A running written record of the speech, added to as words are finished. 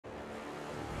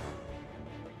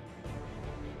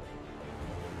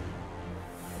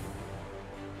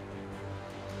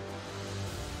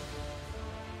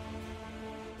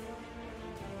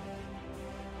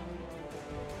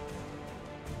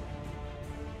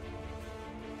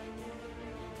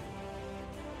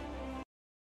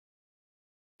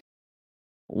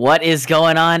What is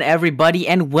going on, everybody,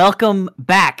 and welcome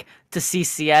back to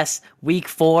CCS Week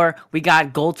 4. We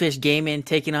got Goldfish Gaming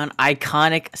taking on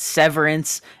iconic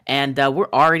Severance, and we're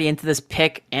already into this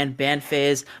pick and ban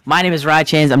phase. My name is Rye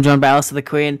Chains. I'm joined by Elsa the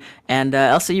Queen. And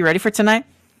Elsa, you ready for tonight?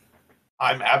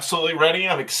 I'm absolutely ready.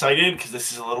 I'm excited because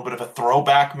this is a little bit of a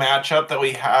throwback matchup that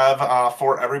we have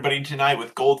for everybody tonight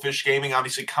with Goldfish Gaming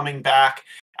obviously coming back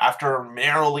after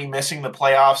narrowly missing the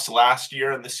playoffs last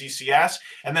year in the CCS,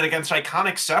 and then against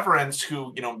iconic Severance,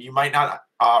 who you might not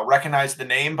recognize the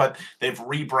name, but they've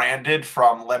rebranded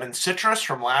from Lemon Citrus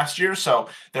from last year, so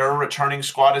they're a returning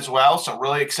squad as well. So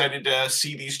really excited to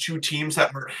see these two teams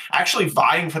that were actually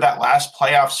vying for that last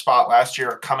playoff spot last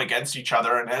year come against each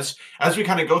other. And as we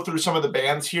kind of go through some of the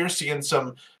bans here, seeing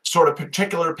some sort of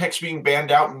particular picks being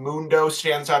banned out, Mundo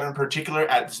stands out in particular,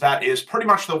 as that is pretty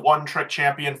much the one-trick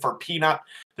champion for Peanut,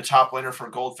 the top laner for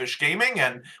Goldfish Gaming.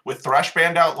 And with Thresh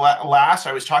banned out last,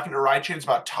 I was talking to Rychains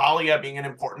about Talia being an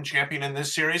important champion in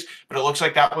this series, but it looks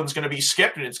like that one's going to be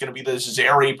skipped, and it's going to be the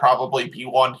Zeri probably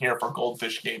B1 here for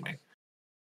Goldfish Gaming.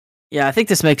 Yeah, I think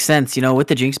this makes sense. With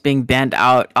the Jinx being banned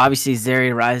out, obviously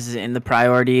Zeri rises in the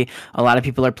priority. A lot of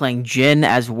people are playing Jhin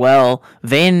as well.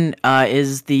 Vayne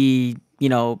is the,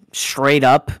 straight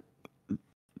up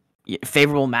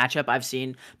favorable matchup I've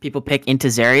seen people pick into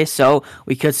Zeri, so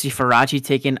we could see Farachi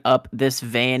taking up this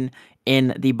Vayne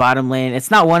in the bottom lane. It's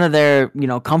not one of their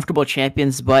comfortable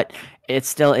champions, but it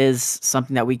still is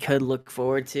something that we could look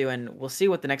forward to, and we'll see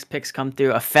what the next picks come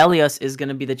through. Aphelios is going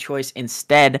to be the choice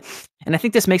instead, and I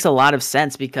think this makes a lot of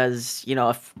sense because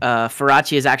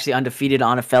Farachi is actually undefeated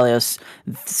on Aphelios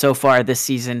so far this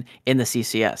season in the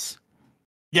CCS.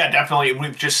 Yeah, definitely.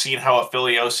 We've just seen how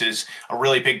Aphelios is a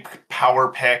really big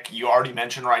power pick. You already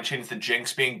mentioned, right, Chains, the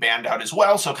Jinx being banned out as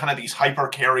well. So kind of these hyper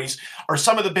carries are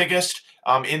some of the biggest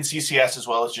in CCS, as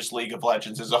well as just League of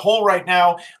Legends as a whole right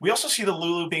now. We also see the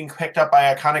Lulu being picked up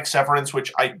by iconic Severance,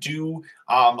 which I do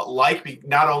like,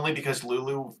 not only because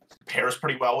Lulu pairs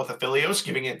pretty well with Aphelios,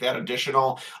 giving it that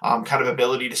additional kind of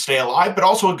ability to stay alive, but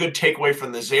also a good takeaway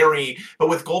from the Zeri. But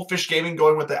with Goldfish Gaming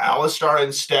going with the Alistar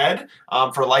instead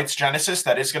for Lights Genesis,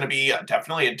 that is going to be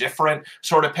definitely a different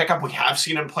sort of pickup. We have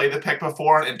seen him play the pick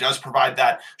before, and it does provide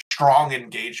that strong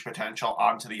engage potential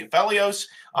onto the Aphelios.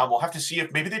 We'll have to see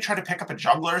if maybe they try to pick up a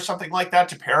jungler or something like that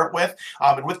to pair it with.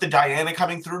 And with the Diana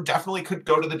coming through, definitely could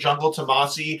go to the jungle to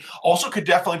Mossy. Also could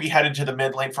definitely be headed to the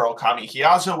mid lane for Okami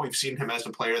Hiyazo. We've seen him as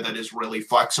a player that is really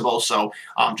flexible. So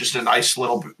just a nice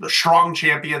little strong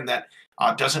champion that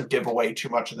doesn't give away too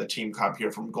much of the team comp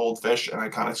here from Goldfish. And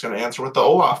Iconic's going to answer with the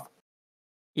Olaf.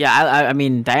 Yeah, I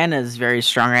mean, Diana is very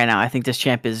strong right now. I think this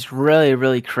champ is really,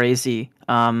 really crazy,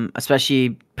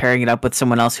 especially pairing it up with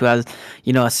someone else who has,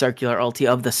 a circular ulti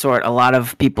of the sort. A lot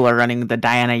of people are running the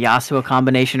Diana Yasuo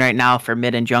combination right now for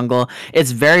mid and jungle.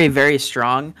 It's very, very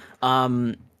strong.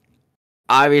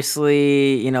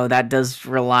 Obviously, that does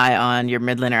rely on your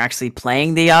mid laner actually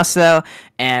playing the Yasuo,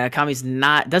 and Akami's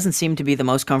doesn't seem to be the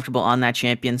most comfortable on that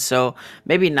champion, so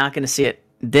maybe not going to see it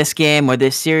this game or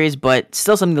this series, but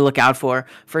still something to look out for.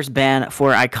 First ban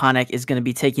for Iconic is going to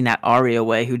be taking that Ahri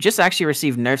away, who just actually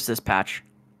received nerfs this patch.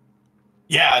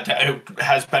 Yeah, it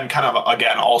has been kind of,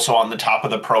 again, also on the top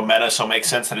of the pro meta, so it makes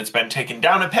sense that it's been taken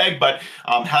down a peg, but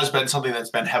has been something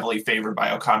that's been heavily favored by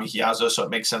Okami Hiyazo, so it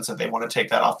makes sense that they want to take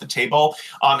that off the table.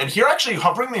 And here, actually,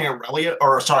 hovering the Aurelia,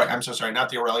 or sorry, I'm so sorry, not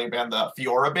the Aurelia ban, the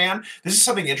Fiora ban. This is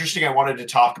something interesting I wanted to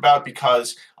talk about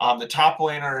because the top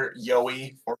laner,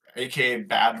 Yoi, or aka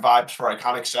Bad Vibes for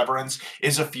Iconic Severance,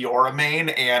 is a Fiora main,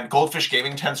 and Goldfish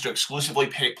Gaming tends to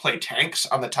exclusively play tanks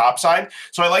on the top side.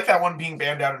 So I like that one being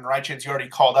banned out in Rychins. You already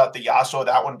called out the Yasuo,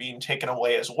 that one being taken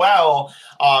away as well.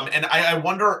 And I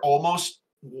wonder, almost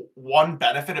one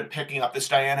benefit of picking up this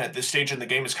Diana at this stage in the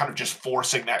game is kind of just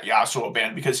forcing that Yasuo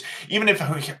ban, because even if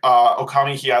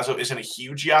Okami Hiyazo isn't a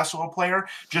huge Yasuo player,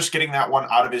 just getting that one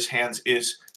out of his hands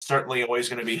is certainly always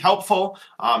going to be helpful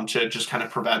to just kind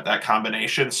of prevent that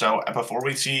combination. So before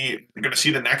we're going to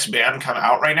see the next ban come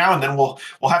out right now, and then we'll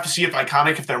have to see if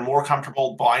Iconic, if they're more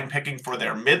comfortable blind picking for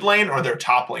their mid lane or their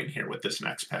top lane here with this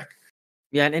next pick.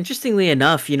 Yeah, and interestingly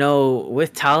enough,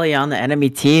 with Talia on the enemy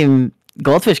team,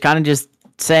 Goldfish kind of just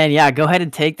saying, yeah, go ahead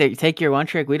and take your one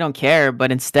trick. We don't care.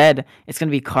 But instead, it's going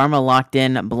to be Karma locked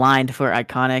in blind for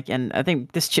Iconic. And I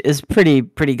think this is pretty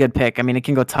good pick. I mean, it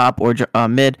can go top or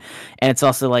mid. And it's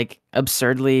also like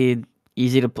absurdly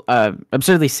easy to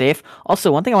absurdly safe.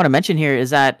 Also, one thing I want to mention here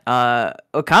is that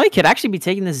Okami could actually be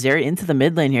taking this Zeri into the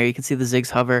mid lane here. You can see the Ziggs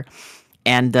hover.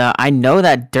 And I know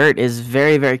that Dirt is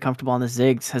very, very comfortable on the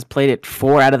Ziggs, has played it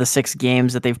 4 out of the 6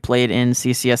 games that they've played in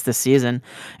CCS this season.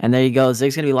 And there you go,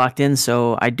 Ziggs going to be locked in,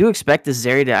 so I do expect this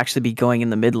Zeri to actually be going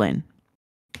in the mid lane.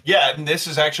 Yeah, and this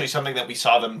is actually something that we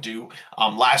saw them do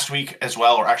last week as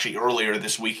well, or actually earlier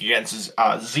this week against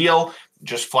Zeal,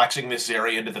 just flexing this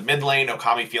area into the mid lane.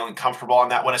 Okami feeling comfortable on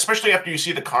that one, especially after you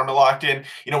see the Karma locked in.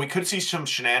 You know, we could see some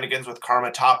shenanigans with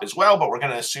Karma top as well, but we're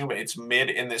going to assume it's mid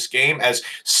in this game, as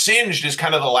Singed is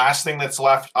kind of the last thing that's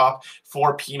left up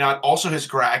for Peanut. Also his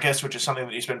Gragas, which is something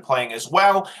that he's been playing as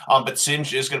well, but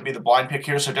Singed is going to be the blind pick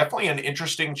here, so definitely an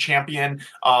interesting champion.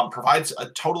 Provides a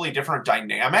totally different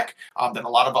dynamic than a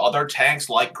lot of other tanks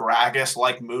like Gragas,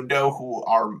 like Mundo, who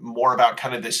are more about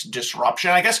kind of this disruption.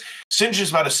 I guess Singe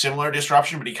is about a similar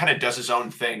disruption, but he kind of does his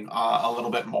own thing a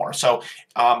little bit more. So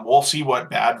we'll see what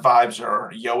Bad Vibes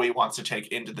or Yoey wants to take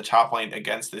into the top lane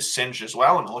against this Singe as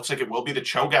well. And it looks like it will be the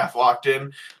Cho'Gath locked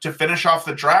in to finish off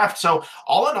the draft. So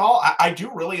all in all, I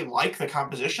do really like the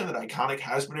composition that Iconic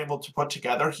has been able to put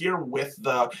together here with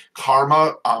the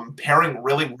Karma pairing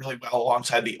really, really well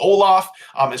alongside the Olaf,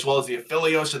 as well as the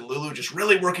Aphelios and Lulu, just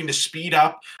really working to speed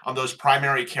up on those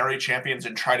primary carry champions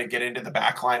and try to get into the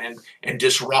backline and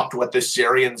disrupt what this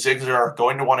Zeri and Ziggs are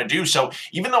going to want to do. So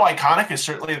even though Iconic is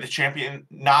certainly the champion,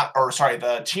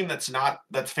 the team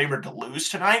that's favored to lose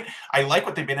tonight, I like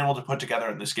what they've been able to put together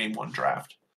in this game one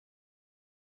draft.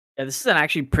 Yeah, this is an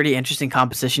actually pretty interesting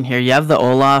composition here. You have the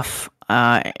Olaf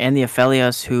and the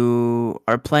Aphelios who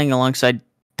are playing alongside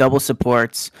double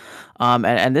supports.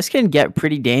 And this can get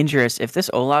pretty dangerous. If this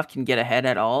Olaf can get ahead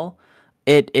at all,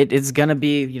 it is gonna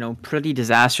be, you know, pretty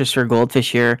disastrous for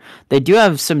Goldfish here. They do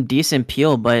have some decent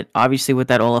peel, but obviously with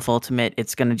that Olaf ultimate,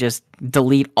 it's gonna just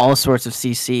delete all sorts of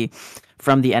CC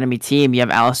from the enemy team. You have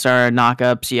Alistar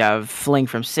knockups, you have Fling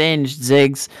from Singed,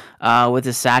 Ziggs with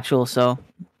his satchel. So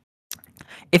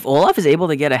if Olaf is able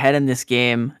to get ahead in this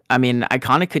game, I mean,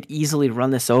 Iconic could easily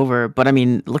run this over. But I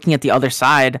mean, looking at the other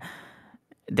side,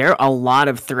 there are a lot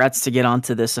of threats to get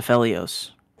onto this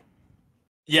Aphelios.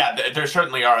 Yeah, there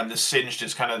certainly are, and the Singed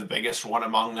is kind of the biggest one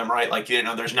among them, right? Like, you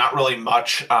know, there's not really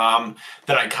much that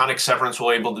Iconic Severance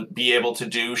will be able to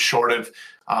do short of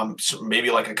maybe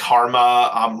like a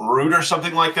Karma root or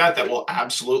something like that will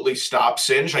absolutely stop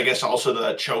Singe. I guess also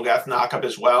the Cho'Gath knockup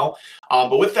as well.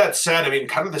 But with that said, I mean,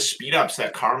 kind of the speed ups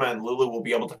that Karma and Lulu will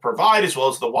be able to provide, as well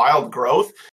as the wild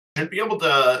growth, should be able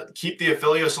to keep the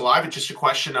Aphelios alive. It's just a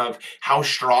question of how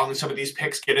strong some of these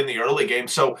picks get in the early game.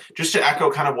 So just to echo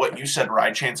kind of what you said,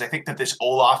 Ride Chains, I think that this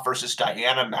Olaf versus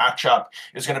Diana matchup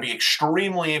is going to be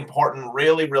extremely important,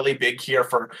 really, really big here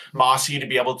for Mossy to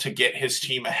be able to get his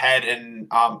team ahead and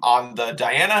on the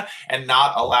Diana and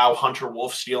not allow Hunter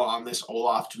Wolfsteal on this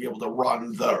Olaf to be able to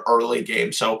run the early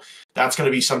game. So that's going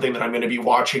to be something that I'm going to be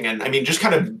watching. And I mean, just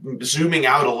kind of zooming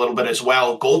out a little bit as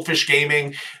well. Goldfish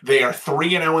Gaming, they are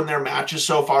 3-0 in their matches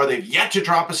so far. They've yet to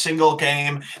drop a single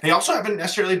game. They also haven't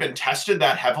necessarily been tested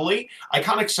that heavily.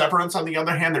 Iconic Severance, on the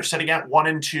other hand, they're sitting at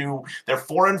 1-2. They're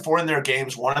 4-4 in their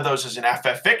games. One of those is an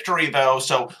FF victory, though,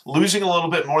 so losing a little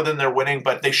bit more than they're winning,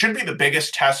 but they should be the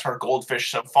biggest test for Goldfish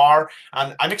so far.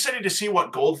 And I'm excited to see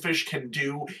what Goldfish can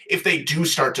do if they do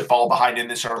start to fall behind in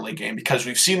this early game, because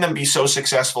we've seen them be so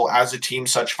successful as a team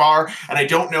such far, and I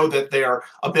don't know that their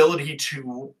ability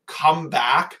to come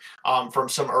back from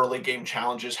some early game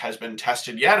challenges has been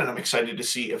tested yet, and I'm excited to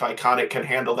see if Iconic can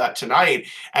handle that tonight.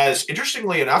 As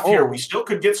interestingly enough, here we still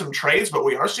could get some trades, but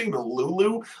we are seeing the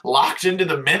Lulu locked into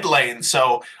the mid lane,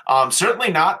 so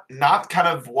certainly not kind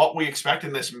of what we expect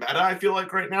in this meta, I feel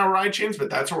like right now, Ride Chains, but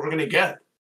that's what we're going to get.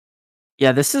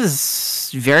 Yeah, this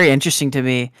is very interesting to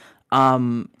me.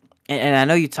 And I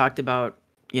know you talked about,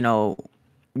 you know,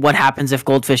 what happens if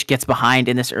Goldfish gets behind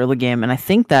in this early game, and I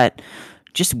think that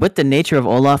just with the nature of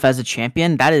Olaf as a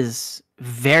champion, that is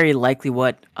very likely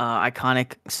what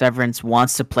Iconic Severance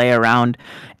wants to play around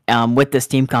with this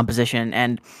team composition.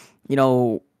 And, you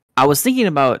know, I was thinking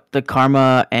about the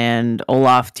Karma and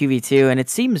Olaf 2v2, and it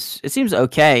seems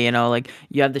okay. You know, like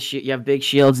you have you have big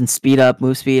shields and speed up,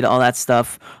 move speed, all that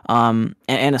stuff, and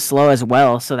a slow as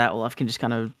well, so that Olaf can just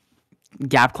kind of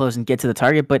gap close and get to the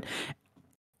target. But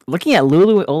looking at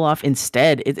Lulu Olaf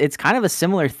instead, it's kind of a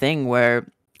similar thing where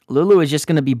Lulu is just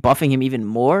going to be buffing him even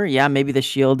more. Yeah, maybe the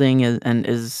shielding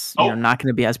is you know, not going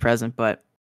to be as present, but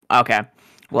okay.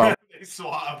 Well, they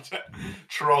swapped.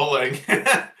 Trolling.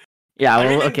 Yeah, I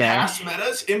mean, well,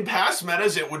 in past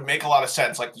metas, it would make a lot of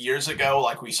sense. Like years ago,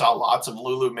 like we saw lots of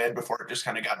Lulu mid before it just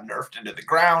kind of got nerfed into the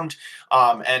ground.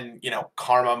 And you know,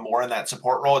 Karma more in that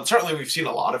support role. And certainly we've seen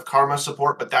a lot of Karma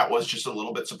support, but that was just a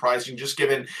little bit surprising, just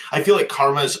given I feel like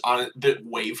Karma's on the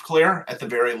wave clear at the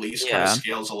very least, kind of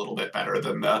scales a little bit better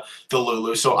than the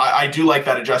Lulu. So I do like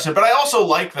that adjustment, but I also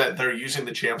like that they're using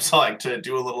the champ select to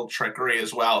do a little trickery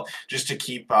as well, just to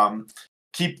keep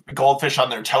keep Goldfish on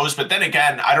their toes. But then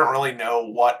again, I don't really know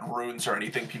what runes or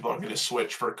anything people are going to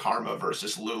switch for Karma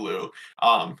versus Lulu,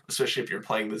 especially if you're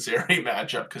playing the Zeri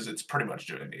matchup, because it's pretty much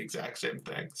doing the exact same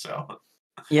thing. So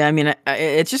Yeah, I mean,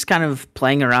 it's just kind of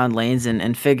playing around lanes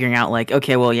and figuring out like,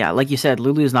 okay, well, yeah, like you said,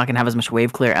 Lulu's not gonna have as much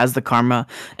wave clear as the Karma,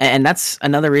 and that's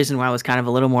another reason why I was kind of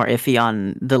a little more iffy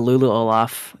on the Lulu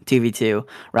Olaf 2v2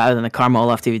 rather than the Karma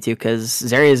Olaf 2v2 because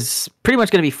Zeri is pretty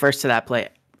much gonna be first to that play.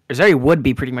 Or Zeri would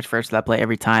be pretty much first to that play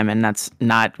every time, and that's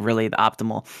not really the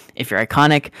optimal if you're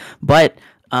iconic. But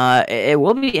it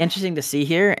will be interesting to see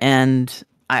here, and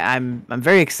I'm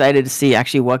very excited to see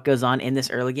actually what goes on in this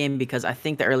early game because I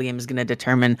think the early game is going to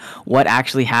determine what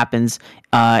actually happens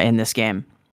in this game.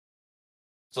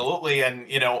 absolutely, and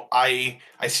I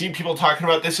see people talking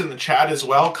about this in the chat as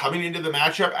well. Coming into the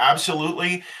matchup,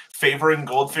 absolutely favoring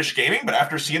Goldfish Gaming, but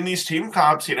after seeing these team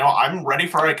comps, I'm ready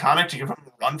for Iconic to give them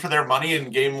a run for their money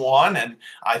in game one, and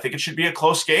I think it should be a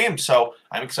close game. So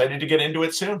I'm excited to get into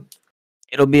it soon.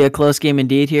 It'll be a close game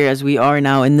indeed here as we are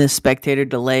now in this spectator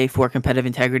delay for competitive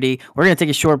integrity. We're going to take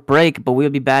a short break, but we'll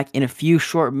be back in a few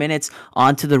short minutes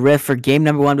onto the riff for game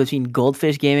number 1 between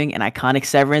Goldfish Gaming and Iconic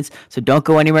Severance. So don't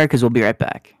go anywhere because we'll be right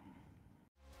back.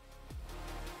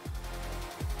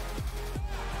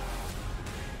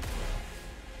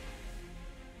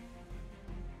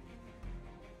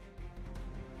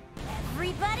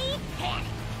 Everybody panic.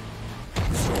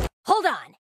 Hold on.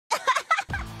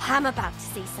 I'm about to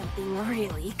say something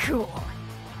really cool.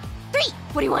 3,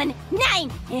 41,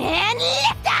 9, and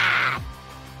lift off!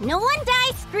 No one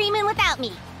dies screaming without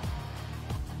me.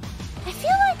 I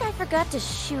feel like I forgot to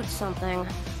shoot something.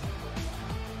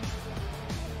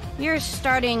 You're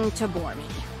starting to bore me.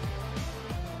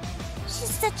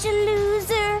 She's such a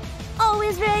loser.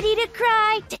 Always ready to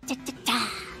cry.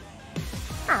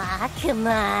 Aw, come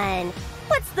on.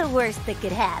 What's the worst that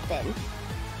could happen?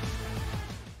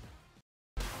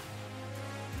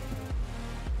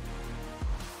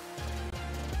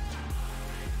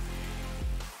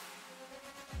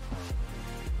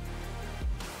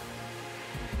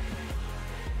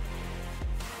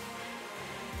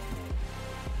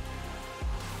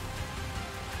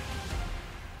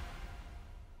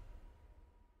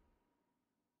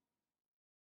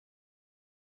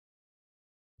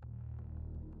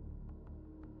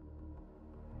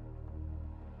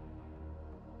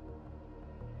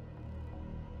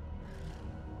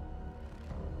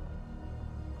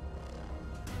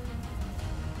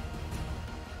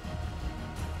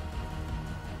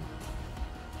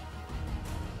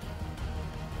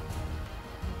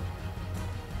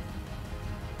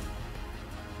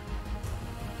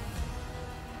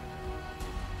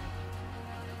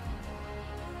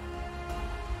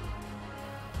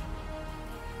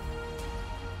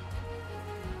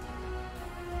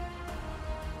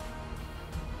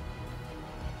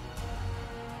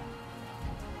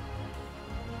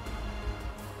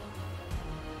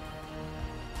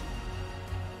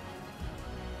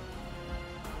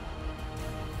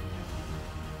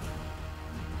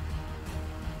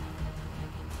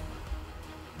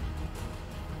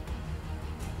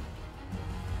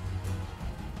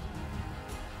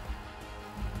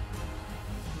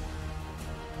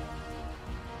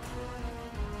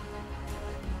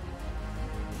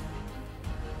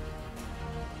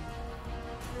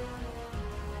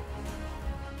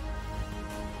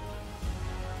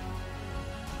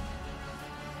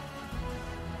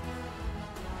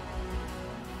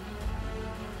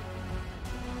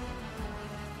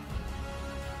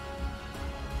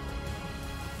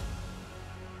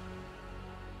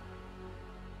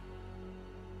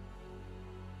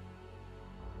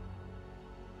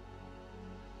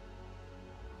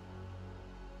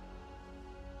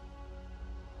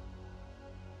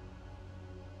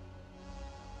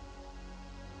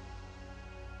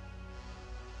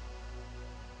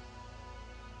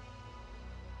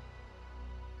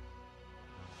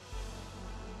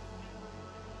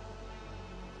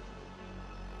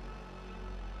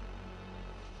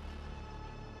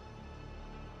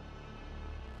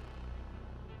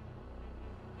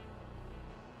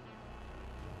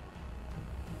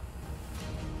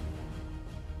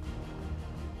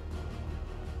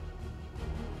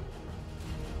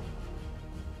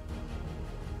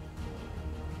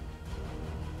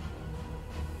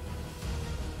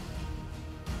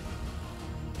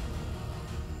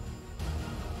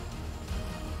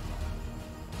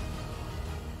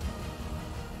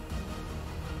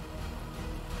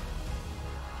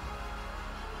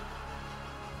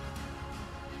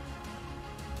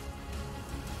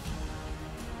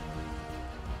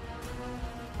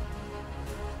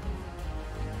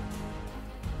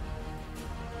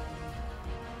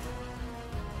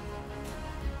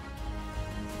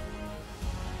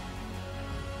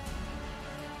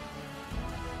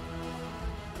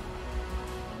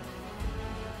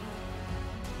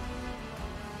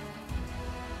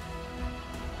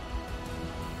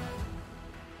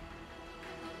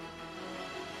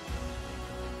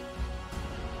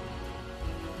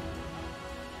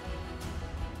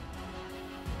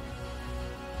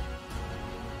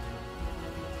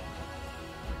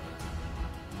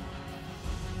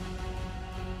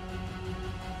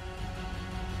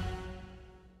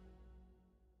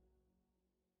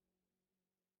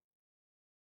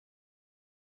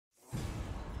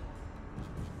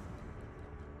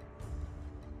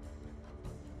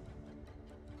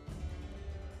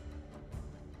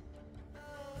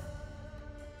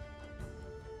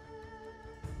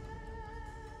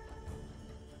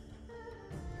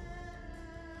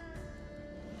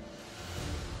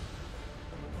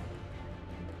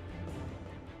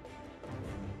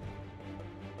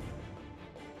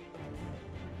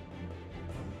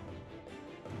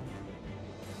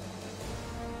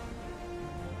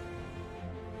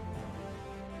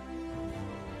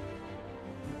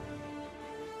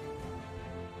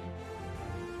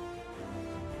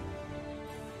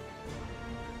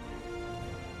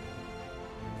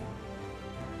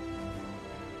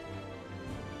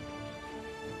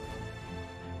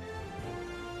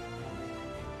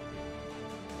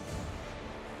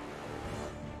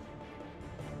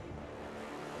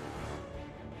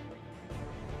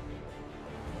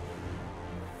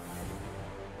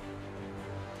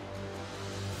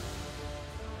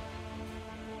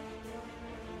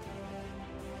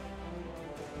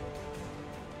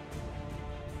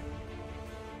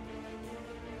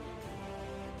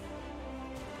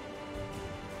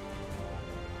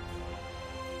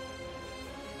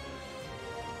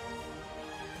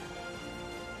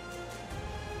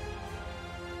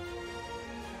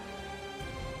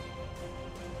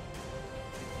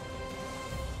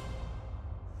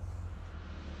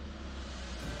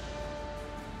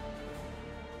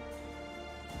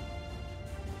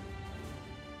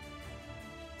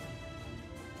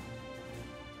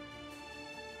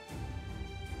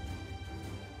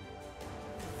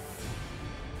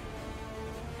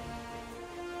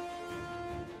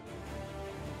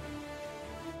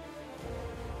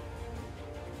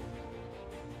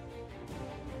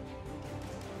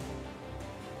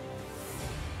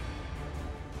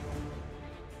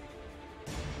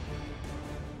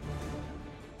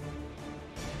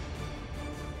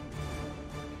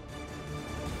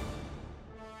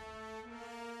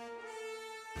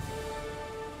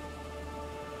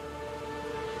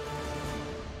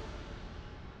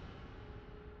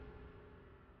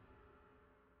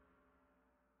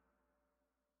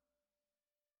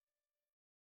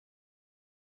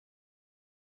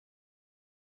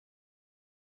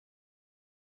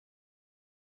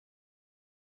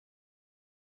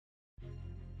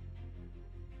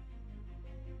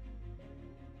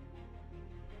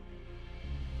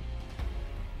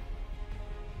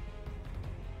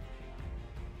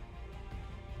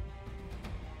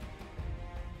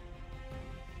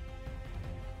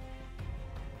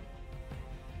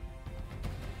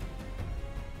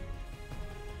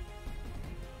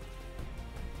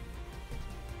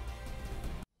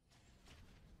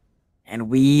 And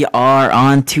we are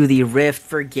on to the Rift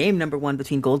for game number 1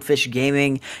 between Goldfish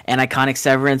Gaming and Iconic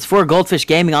Severance. For Goldfish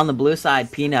Gaming on the blue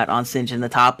side, Peanut on Singe in the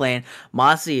top lane,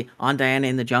 Mossy on Diana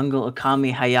in the jungle,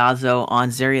 Okami Hayazo on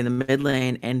Zeri in the mid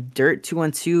lane, and Dirt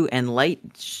 212 and Light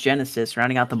Genesis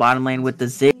rounding out the bottom lane with the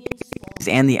Ziggs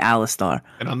and the Alistar.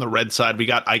 And on the red side, we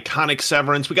got Iconic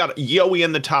Severance. We got Yoey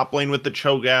in the top lane with the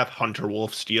Cho'Gath, Hunter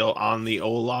Wolfsteal on the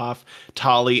Olaf,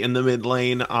 Tali in the mid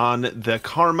lane on the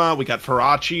Karma. We got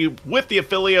Farachi with the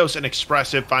Aphelios, and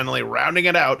Expressive finally rounding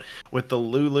it out with the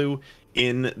Lulu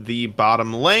in the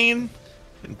bottom lane.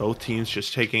 And both teams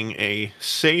just taking a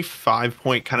safe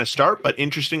 5-point kind of start. But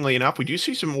interestingly enough, we do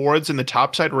see some wards in the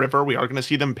topside river. We are going to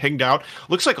see them pinged out.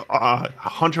 Looks like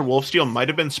Hunter Wolfsteal might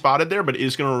have been spotted there, but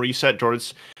is going to reset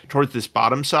towards this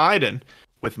bottom side. And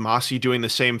with Mossy doing the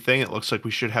same thing, it looks like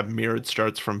we should have mirrored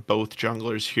starts from both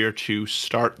junglers here to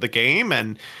start the game.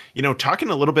 And, you know, talking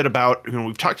a little bit about,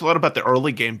 we've talked a lot about the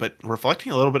early game, but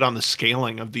reflecting a little bit on the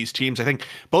scaling of these teams. I think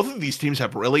both of these teams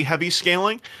have really heavy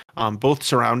scaling, both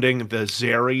surrounding the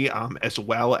Zeri as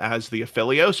well as the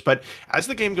Aphelios. But as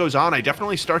the game goes on, I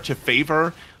definitely start to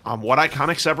favor what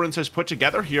Iconic Severance has put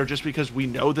together here, just because we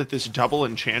know that this double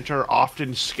enchanter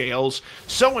often scales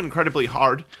so incredibly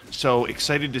hard. So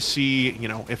excited to see, you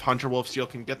know, if Hunter Wolfsteal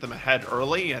can get them ahead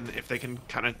early and if they can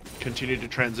kind of continue to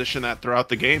transition that throughout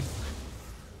the game.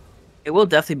 It will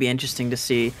definitely be interesting to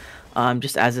see,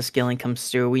 just as the scaling comes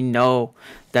through. We know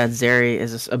that Zeri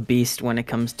is a beast when it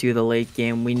comes to the late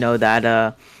game. We know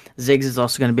that Ziggs is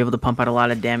also going to be able to pump out a lot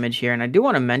of damage here. And I do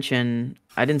want to mention,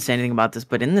 I didn't say anything about this,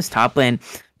 but in this top lane,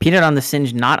 Peanut on the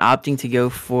Singe not opting to go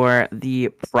for the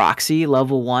proxy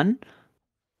level 1,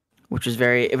 which is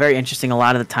very, very interesting. A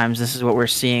lot of the times this is what we're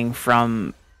seeing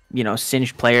from, you know,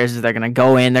 Singe players. Is they're going to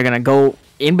go in, they're going to go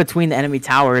in between the enemy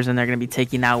towers, and they're going to be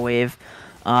taking that wave.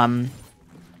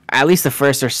 At least the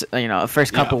first, or you know,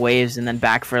 first couple waves, and then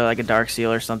back for like a Dark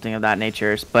Seal or something of that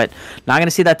nature. But not going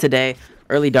to see that today.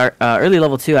 Early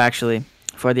level 2 actually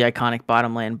for the Iconic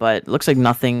bottom lane, but looks like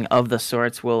nothing of the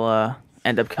sorts will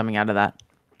end up coming out of that.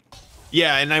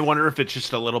 Yeah, and I wonder if it's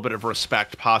just a little bit of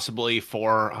respect possibly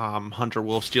for Hunter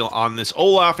Wolfsteal on this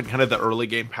Olaf and kind of the early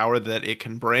game power that it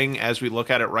can bring. As we look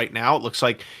at it right now, it looks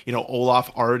like, you know, Olaf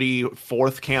already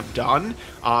 4th camp done,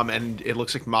 and it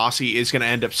looks like Mossy is going to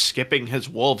end up skipping his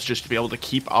wolves just to be able to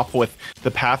keep up with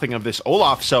the pathing of this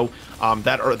Olaf. So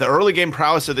the early game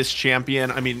prowess of this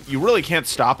champion, I mean, you really can't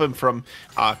stop him from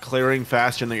clearing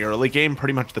fast in the early game.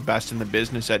 Pretty much the best in the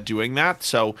business at doing that.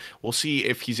 So we'll see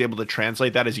if he's able to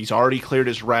translate that, as he's already cleared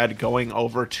his red going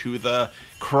over to the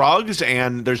Krugs.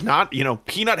 And there's not, you know,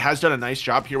 Peanut has done a nice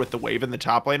job here with the wave in the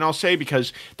top lane, I'll say,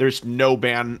 because there's no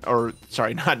ban, or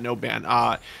sorry, not no ban,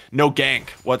 no gank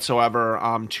whatsoever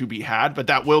to be had. But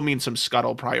that will mean some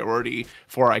scuttle priority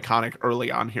for Iconic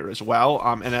early on here as well.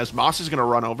 And as Moss is going to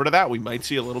run over to that, we might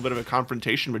see a little bit of a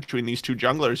confrontation between these two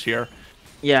junglers here.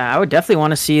 Yeah, I would definitely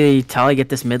want to see Tali get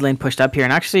this mid lane pushed up here.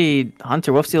 And actually,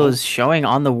 Hunter Wolfsteal is showing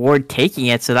on the ward taking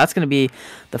it. So that's going to be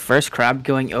the first crab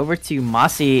going over to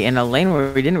Mossy in a lane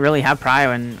where we didn't really have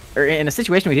prio, or in a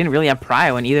situation we didn't really have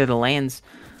prio in either of the lanes.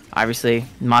 Obviously,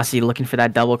 Mossy looking for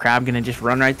that double crab, going to just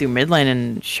run right through mid lane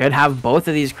and should have both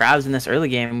of these crabs in this early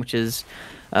game, which is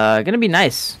going to be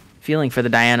nice feeling for the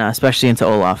Diana, especially into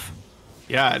Olaf.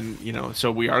 Yeah, and, you know, so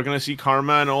we are going to see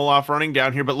Karma and Olaf running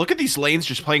down here. But look at these lanes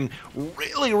just playing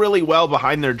really, really well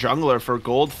behind their jungler for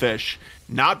Goldfish.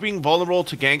 Not being vulnerable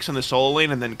to ganks in the solo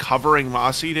lane and then covering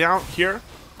Mossy down here.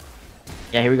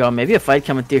 Yeah, here we go. Maybe a fight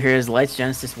coming through here as Lights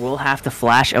Genesis will have to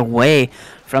flash away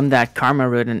from that Karma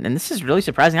root. And this is really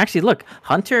surprising. Actually, look,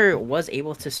 Hunter was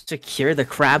able to secure the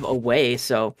crab away,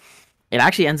 so it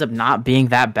actually ends up not being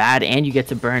that bad. And you get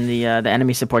to burn the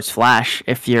enemy support's flash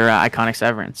if you're Iconic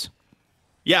Severance.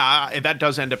 Yeah, that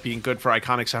does end up being good for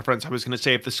Iconic Severance. I was going to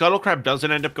say, if the Scuttle Crab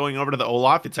doesn't end up going over to the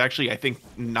Olaf, it's actually, I think,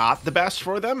 not the best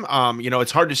for them. You know,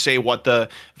 it's hard to say what the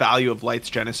value of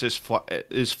Light's Genesis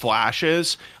flash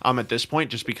is at this point,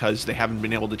 just because they haven't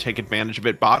been able to take advantage of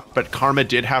it. But Karma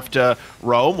did have to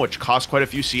roam, which cost quite a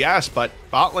few CS, but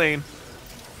bot lane.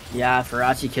 Yeah,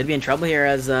 Farachi could be in trouble here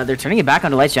as they're turning it back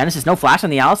onto Lights Genesis. No flash on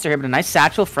the Alistar here, but a nice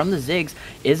satchel from the Ziggs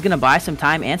is going to buy some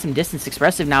time and some distance.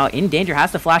 Expressive now in danger,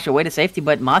 has to flash away to safety,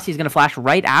 but Mossy is going to flash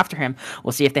right after him.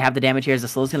 We'll see if they have the damage here as the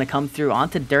slow is going to come through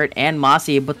onto Dirt and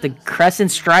Mossy, but the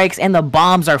Crescent strikes and the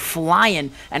bombs are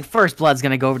flying, and First Blood's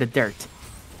going to go over to Dirt.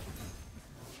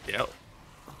 Yep.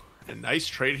 A nice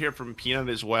trade here from Peanut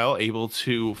as well, able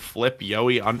to flip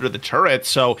Yoey under the turret.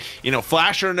 So, you know,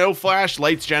 flash or no flash,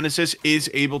 Lights Genesis is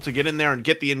able to get in there and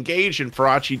get the engage, and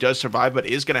Farachi does survive, but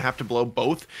is going to have to blow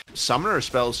both summoner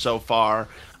spells so far.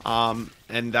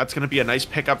 And that's going to be a nice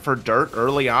pickup for Dirt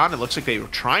early on. It looks like they were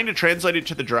trying to translate it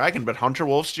to the Dragon, but Hunter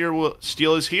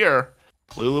Wolfsteal is here.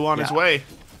 Lulu on his way.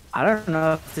 I don't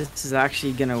know if this is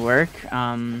actually going to work,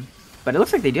 but it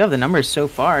looks like they do have the numbers so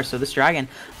far. So this Dragon,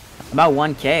 about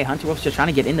 1k. Hunter Wolf's just trying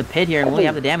to get in the pit here, and will he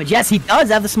have the damage? Yes, he does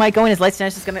have the smite going. His Light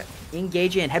Stench is going to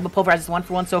engage in. Headbutt Pulverizes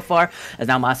 1-for-1 so far, as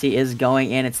now Mossy is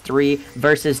going in. It's 3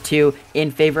 versus 2 in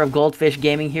favor of Goldfish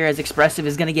Gaming here, as Expressive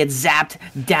is going to get zapped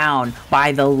down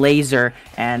by the laser,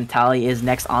 and Tali is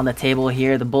next on the table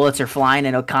here. The bullets are flying,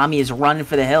 and Okami is running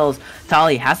for the hills.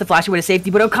 Tali has to flash it with a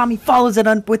safety, but Okami follows it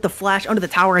with the flash under the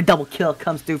tower. A double kill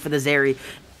comes through for the Zeri,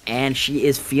 and she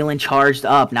is feeling charged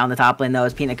up. Now in the top lane, though,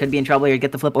 as Peanut could be in trouble here to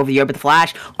get the flip over the air, but the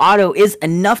flash auto is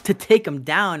enough to take him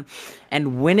down,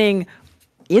 and winning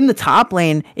in the top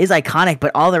lane is iconic,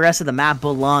 but all the rest of the map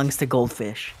belongs to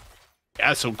Goldfish.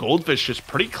 Yeah, so Goldfish is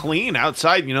pretty clean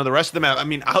outside, you know, the rest of the map. I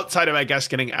mean, outside of, I guess,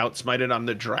 getting outsmited on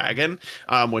the Dragon,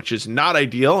 which is not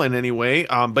ideal in any way.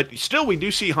 But still, we do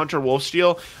see Hunter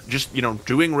Wolfsteal just, you know,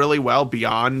 doing really well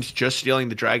beyond just stealing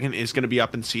the Dragon is going to be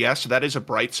up in CS. So that is a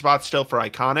bright spot still for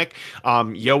Iconic.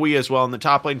 Yowie as well in the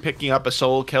top lane, picking up a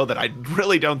solo kill that I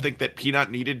really don't think that Peanut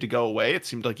needed to go away. It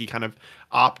seemed like he kind of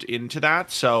opted into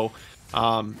that. So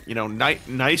you know,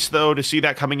 nice though to see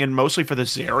that coming in mostly for the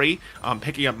Zeri.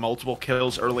 Picking up multiple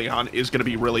kills early on is going to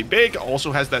be really big.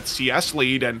 Also has that CS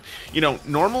lead, and you know,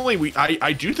 normally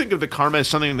I do think of the Karma as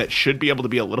something that should be able to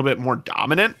be a little bit more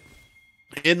dominant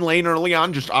in lane early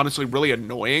on, just honestly really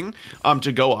annoying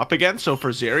to go up against. So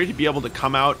for Zeri to be able to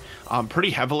come out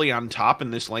pretty heavily on top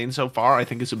in this lane so far, I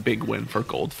think is a big win for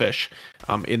Goldfish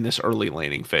in this early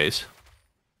laning phase.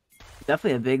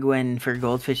 Definitely a big win for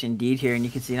Goldfish indeed here, and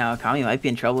you can see now Okami might be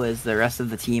in trouble as the rest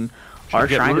of the team are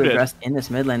trying to address in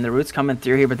this mid lane. The root's coming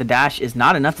through here, but the dash is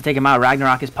not enough to take him out.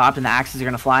 Ragnarok is popped, and the axes are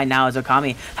going to fly now as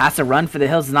Okami has to run for the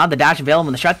hills. It's not the dash available,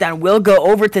 and the shutdown will go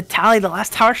over to Tali. The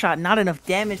last tower shot, not enough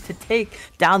damage to take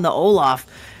down the Olaf,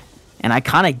 and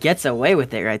Iconic gets away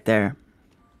with it right there.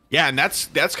 Yeah, and that's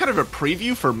kind of a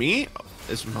preview for me.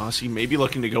 As Mossy may be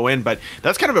looking to go in, but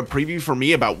that's kind of a preview for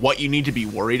me about what you need to be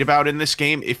worried about in this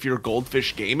game if you're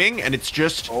Goldfish Gaming, and it's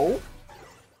just... Oh?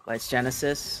 Lights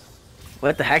Genesis.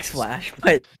 What the heck's flash?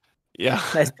 But yeah,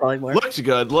 that's probably more. Looked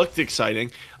good, looked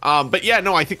exciting. But yeah,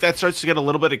 no, I think that starts to get a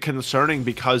little bit concerning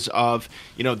because of,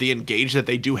 you know, the engage that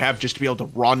they do have just to be able to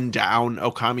run down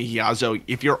Okami Hyazo.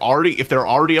 If they're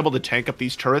already able to tank up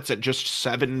these turrets at just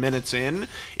 7 minutes in,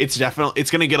 it's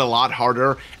going to get a lot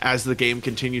harder as the game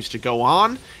continues to go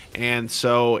on. And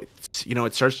so, you know,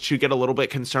 it starts to get a little bit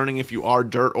concerning if you are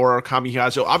Dirt or Okami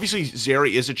Hyazo. Obviously,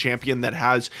 Zeri is a champion that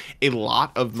has a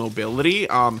lot of mobility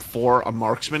for a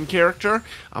marksman character,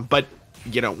 but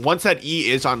you know, once that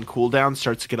E is on cooldown,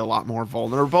 starts to get a lot more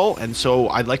vulnerable, and so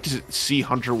I'd like to see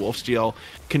Hunter Wolfsteal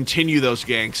continue those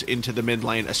ganks into the mid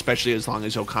lane, especially as long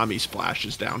as Okami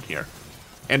splashes down here.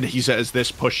 And he's as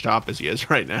this pushed up as he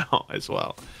is right now as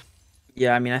well.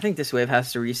 Yeah, I mean, I think this wave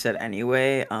has to reset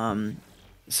anyway.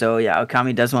 So yeah,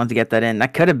 Okami does want to get that in.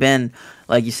 That could have been,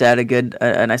 like you said,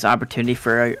 a nice opportunity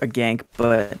for a gank,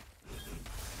 but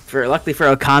luckily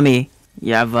for Okami,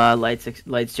 you have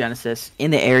Lights Genesis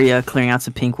in the area, clearing out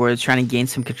some pink wards, trying to gain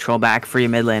some control back for your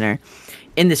mid laner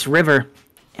in this river.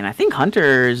 And I think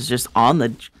Hunter is just on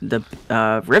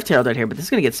the Rift Herald right here, but this is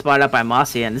going to get spotted up by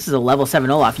Mossy, and this is a level 7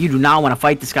 Olaf. You do not want to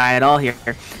fight this guy at all here.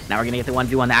 Now we're going to get the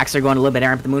 1v1. The axes are going a little bit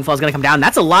errant, but the Moonfall is going to come down.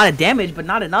 That's a lot of damage, but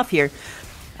not enough here,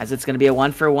 as it's going to be a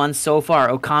 1-for-1 so far.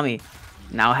 Okami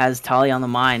now has Tali on the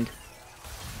mind,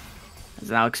 as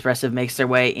now Expressive makes their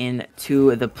way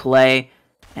into the play.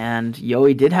 And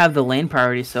Yowie did have the lane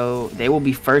priority, so they will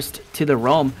be first to the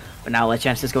roam. But now Light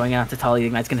Chance is going out to Tali.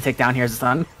 Ignite's going to take down here as the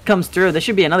sun comes through. This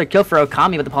should be another kill for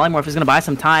Okami, but the Polymorph is going to buy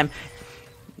some time.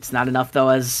 It's not enough, though,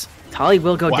 as Tali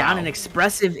will go down, and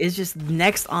Expressive is just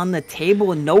next on the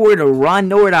table. Nowhere to run,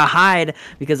 nowhere to hide,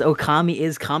 because Okami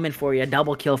is coming for you. A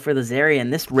double kill for the Zeri,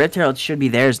 and this Rift Herald should be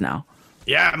theirs now.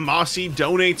 Yeah, Mossy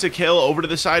donates a kill over to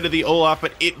the side of the Olaf,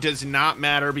 but it does not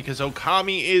matter because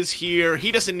Okami is here.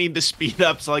 He doesn't need the speed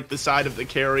ups like the side of the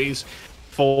carries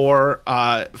for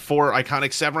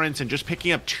Iconic Severance, and just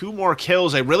picking up 2 more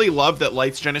kills. I really love that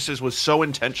Lights Genesis was so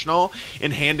intentional in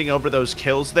handing over those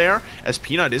kills there, as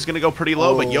Peanut is going to go pretty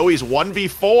low, but Yoey's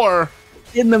 1v4.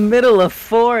 In the middle of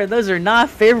 4. Those are not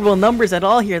favorable numbers at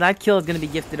all here. That kill is going to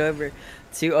be gifted over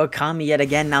to Okami yet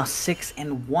again. Now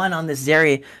 6-1 on this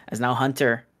Zeri, as now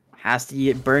Hunter has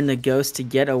to burn the ghost to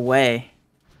get away.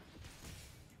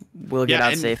 We'll get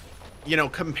out safe. You know,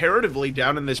 comparatively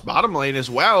down in this bottom lane as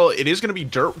well, it is going to be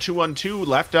Dirt 2-on-2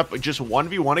 left up just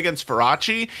 1v1 against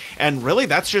Farachi, and really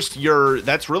that's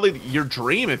really your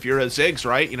dream if you're a Ziggs,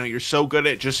 right? You know, you're so good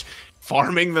at just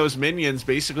farming those minions.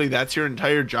 Basically, that's your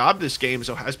entire job this game.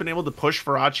 So has been able to push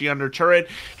Farachi under turret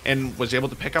and was able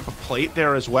to pick up a plate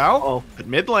there as well. Oh, but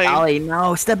mid lane. Ali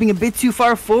now stepping a bit too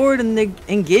far forward, and the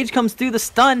engage comes through the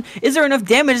stun. Is there enough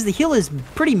damage? The heal is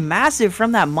pretty massive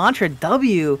from that Mantra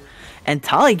W, and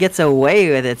Tali gets away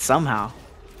with it somehow.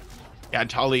 Yeah,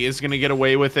 Tali is going to get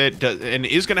away with it and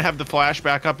is going to have the flash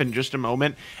back up in just a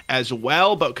moment as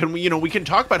well. But can we, we can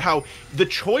talk about how the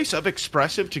choice of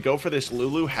Expressive to go for this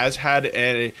Lulu has had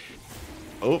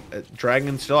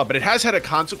Dragon's still up, but it has had a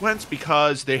consequence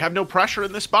because they have no pressure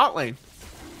in this bot lane.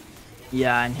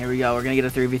 Yeah, and here we go. We're going to get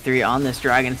a 3v3 on this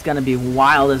Dragon. It's going to be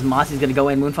wild as Mossy's going to go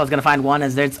in. Moonfall's going to find one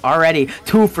as there's already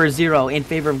 2 for 0 in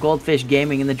favor of Goldfish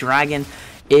Gaming, and the Dragon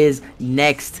is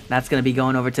next. That's going to be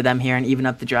going over to them here and even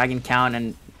up the Dragon count,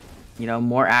 and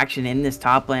more action in this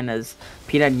top lane as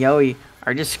Peanut and Yoey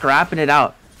are just scrapping it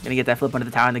out. Gonna get that flip under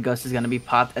the tower, and the Ghost is gonna be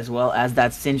popped as well as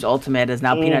that Singed ultimate, as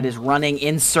now Peanut is running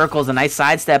in circles. A nice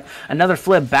sidestep, another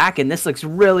flip back, and this looks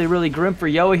really, really grim for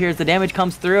Yoey here as the damage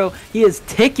comes through. He is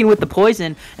ticking with the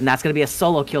poison, and that's gonna be a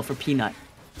solo kill for Peanut.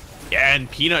 Yeah,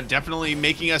 and Peanut definitely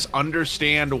making us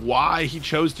understand why he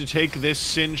chose to take this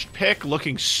Singed pick,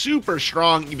 looking super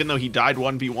strong, even though he died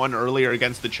 1v1 earlier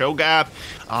against the Cho'Gath.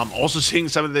 Also seeing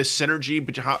some of this synergy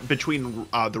between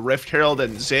the Rift Herald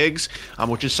and Ziggs,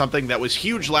 which is something that was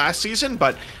huge last season,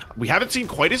 but we haven't seen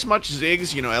quite as much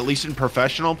Ziggs, at least in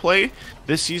professional play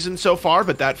this season so far.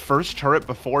 But that first turret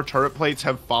before turret plates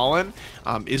have fallen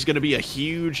is going to be a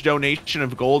huge donation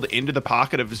of gold into the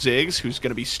pocket of Ziggs, who's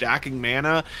going to be stacking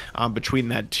mana between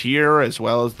that tier as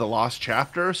well as the Lost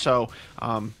Chapter. So,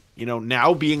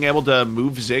 now being able to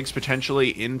move Ziggs potentially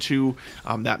into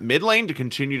that mid lane to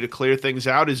continue to clear things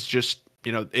out is just,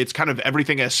 it's kind of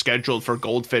everything as scheduled for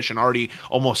Goldfish, and already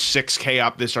almost 6k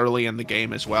up this early in the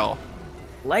game as well.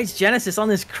 Lights Genesis on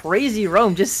this crazy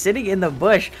roam, just sitting in the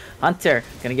bush. Hunter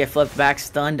gonna get flipped back,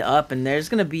 stunned up, and there's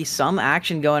gonna be some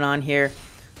action going on here,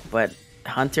 but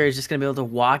Hunter is just gonna be able to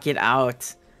walk it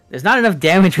out. There's not enough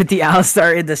damage with the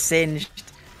Alistar in the Singed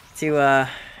to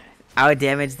out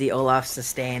damage the Olaf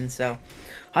sustain, so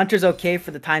Hunter's okay for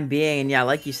the time being. And yeah,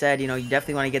 like you said, you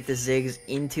definitely want to get the Ziggs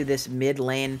into this mid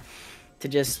lane to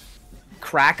just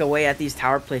crack away at these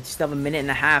tower plates. You still have a minute and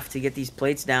a half to get these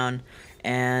plates down,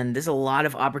 and there's a lot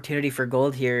of opportunity for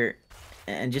gold here,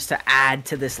 and just to add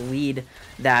to this lead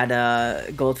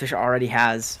that Goldfish already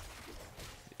has.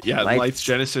 Yeah, Lights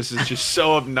Genesis is just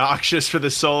so obnoxious for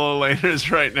the solo laners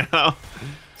right now,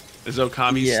 as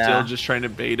Okami's still just trying to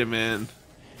bait him in.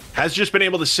 Has just been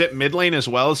able to sit mid lane as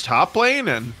well as top lane,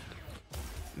 and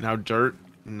now Dirt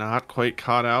not quite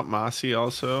caught out. Mossy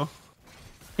also.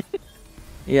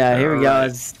 Yeah, here we go.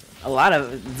 There's a lot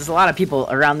of people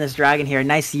around this Dragon here.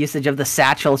 Nice usage of the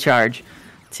satchel charge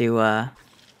to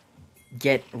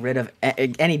get rid of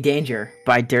any danger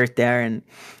by Dirt there. And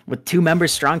with 2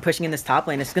 members strong pushing in this top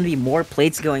lane, it's going to be more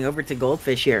plates going over to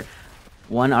Goldfish here.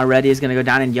 One already is going to go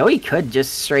down, and Yoey could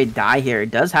just straight die here.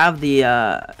 It does have the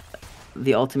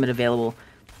ultimate available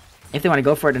if they want to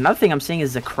go for it. Another thing I'm seeing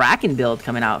is the Kraken build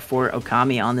coming out for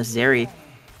Okami on this Zeri.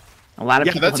 A lot of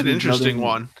people that's an interesting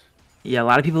one. Yeah, a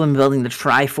lot of people have been building the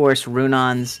Triforce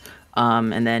Runons,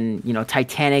 and then,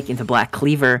 Titanic into Black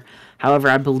Cleaver. However,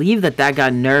 I believe that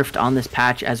got nerfed on this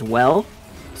patch as well.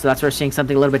 So that's where we're seeing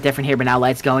something a little bit different here. But now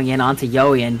Light's going in onto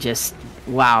Yoey, and just,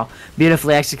 wow,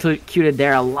 beautifully executed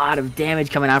there. A lot of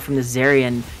damage coming out from the Zeri,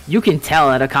 and you can tell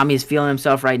that Okami is feeling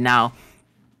himself right now.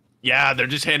 Yeah, they're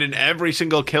just handing every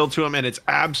single kill to him, and it's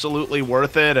absolutely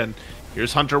worth it. And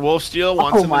here's Hunter Wolfsteel.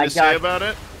 Wants something to say about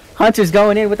it. Hunter's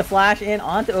going in with the flash in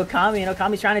onto Okami, and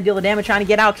Okami's trying to deal the damage, trying to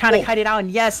get out, trying to cut it out, and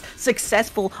yes,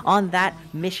 successful on that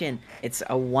mission. It's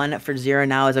a 1 for 0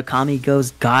 now as Okami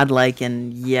goes godlike,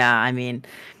 and yeah, I mean,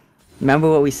 remember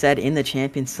what we said in the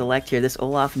Champion Select here. This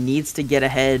Olaf needs to get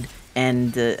ahead,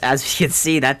 and as you can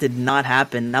see, that did not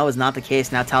happen. That was not the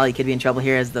case. Now Tali could be in trouble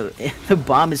here as the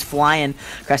bomb is flying.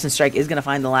 Crescent Strike is going to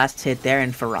find the last hit there,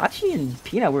 and Farachi and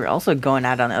Peanut were also going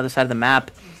at it on the other side of the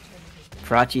map.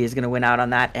 Farachi is going to win out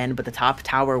on that end, but the top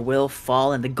tower will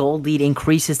fall, and the gold lead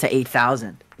increases to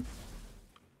 8,000.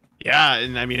 Yeah,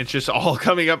 and I mean, it's just all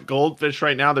coming up Goldfish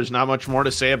right now. There's not much more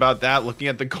to say about that. Looking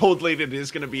at the gold lead, it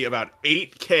is going to be about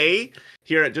 8k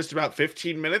here at just about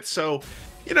 15 minutes. So,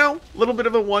 a little bit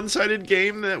of a one-sided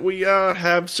game that we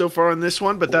have so far on this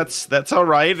one, but that's all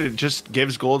right. It just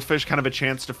gives Goldfish kind of a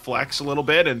chance to flex a little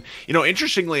bit. And,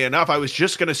 interestingly enough, I was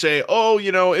just going to say,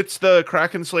 it's the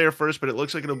Kraken Slayer first, but it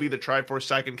looks like it'll be the Triforce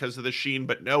second because of the Sheen.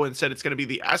 But no, instead it's going to be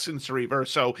the Essence Reaver.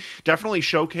 So definitely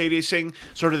showcasing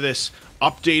sort of this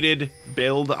updated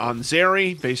build on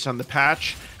Zeri based on the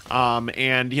patch.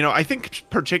 And, you know, I think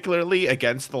particularly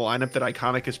against the lineup that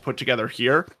Iconic has put together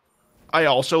here, I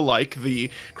also like the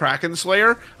Kraken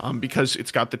Slayer because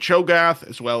it's got the Cho'Gath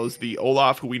as well as the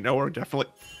Olaf, who we know are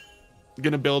definitely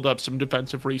going to build up some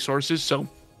defensive resources. So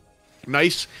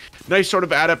nice sort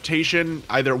of adaptation,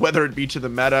 either whether it be to the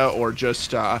meta or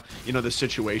just, you know, the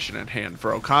situation at hand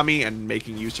for Okami and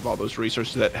making use of all those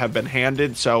resources that have been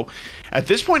handed. So at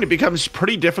this point, it becomes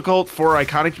pretty difficult for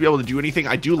Iconic to be able to do anything.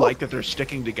 I do like that they're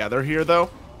sticking together here, though.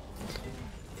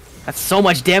 That's so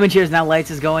much damage here as now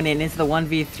Lights is going in into the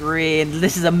 1v3, and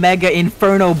this is a Mega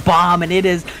Inferno bomb, and it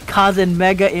is causing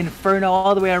Mega Inferno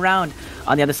all the way around.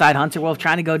 On the other side, Hunter Wolf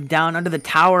trying to go down under the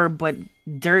tower, but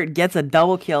Dirt gets a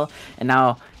double kill, and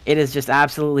now it is just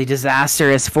absolutely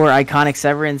disastrous for Iconic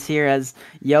Severance here as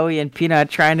Yoey and Peanut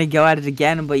trying to go at it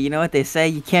again, but you know what they say,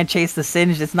 you can't chase the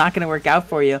Singed, it's not going to work out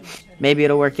for you. Maybe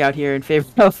it'll work out here in favor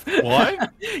of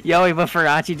what? Yoey, but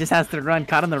Farachi just has to run,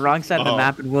 caught on the wrong side of the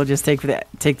map, and we'll just take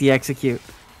the execute.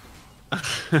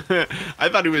 I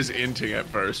thought he was inting at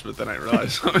first, but then I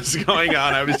realized what was going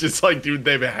on. I was just like, dude,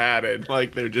 they've had it.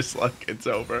 Like, they're just like, it's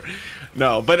over.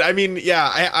 No, but I mean,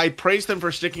 yeah, I praise them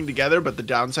for sticking together, but the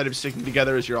downside of sticking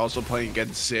together is you're also playing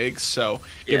against Ziggs, so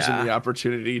it gives them the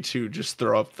opportunity to just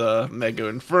throw up the Mega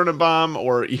Inferno Bomb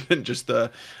or even just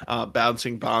the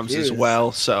bouncing bombs as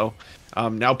well. So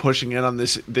now pushing in on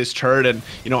this turret, and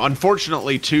you know,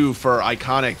 unfortunately too for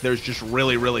Iconic, there's just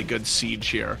really good siege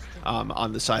here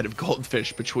on the side of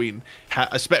Goldfish between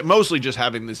mostly just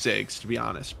having the Ziggs, to be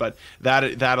honest, but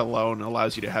that alone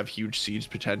allows you to have huge siege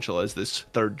potential as this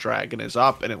third dragon is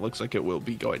up, and it looks like it will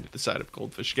be going to the side of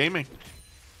Goldfish Gaming.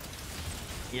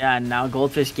 Yeah, and now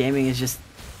Goldfish Gaming is just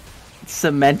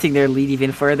cementing their lead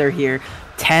even further here.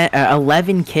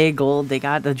 11k gold. They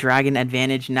got the dragon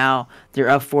advantage now. They're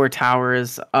up 4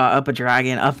 towers, up a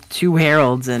dragon, up 2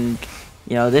 heralds, and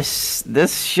you know, this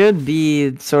should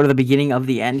be sort of the beginning of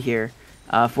the end here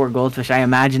for Goldfish. I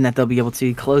imagine that they'll be able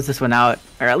to close this one out,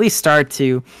 or at least start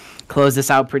to close this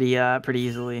out pretty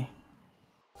easily.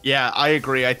 Yeah, I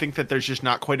agree. I think that there's just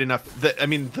not quite enough. I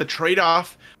mean, the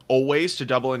trade-off always to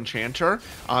double enchanter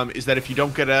is that if you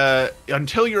don't get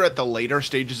until you're at the later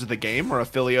stages of the game where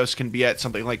Aphelios can be at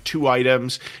something like 2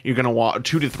 items, you're going to want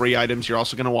 2 to 3 items. You're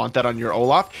also going to want that on your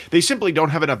Olaf. They simply don't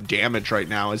have enough damage right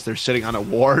now as they're sitting on a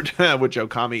ward, which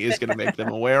Okami is going to make them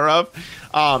aware of.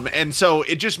 And so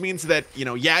it just means that, you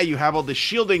know, yeah, you have all this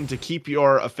shielding to keep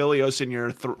your Aphelios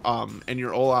and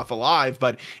your Olaf alive,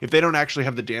 but if they don't actually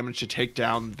have the damage to take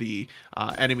down the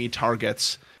enemy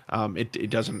targets, it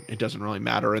doesn't really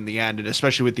matter in the end, and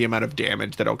especially with the amount of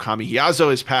damage that Okami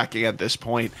Hyazo is packing at this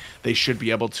point, they should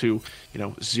be able to, you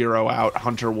know, zero out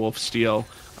Hunter Wolf Steel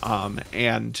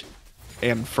and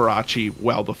Farachi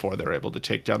well before they're able to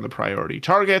take down the priority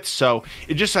targets. So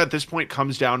it just at this point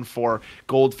comes down for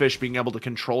Goldfish being able to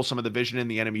control some of the vision in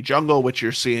the enemy jungle, which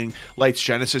you're seeing Lights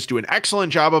Genesis do an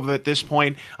excellent job of at this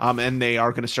point, and they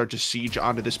are going to start to siege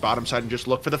onto this bottom side and just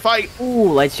look for the fight.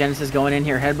 Ooh, Lights Genesis going in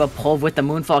here. Headbutt Pulve with the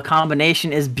Moonfall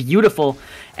combination is beautiful,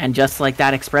 and just like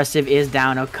that, Expressive is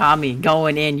down. Okami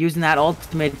going in, using that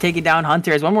ultimate, taking down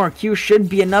Hunter. As one more Q should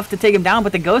be enough to take him down,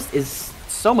 but the Ghost is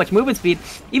so much movement speed,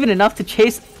 even enough to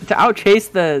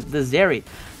outchase the Zeri.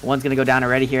 One's gonna go down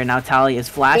already here. Now Tali is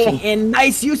flashing in.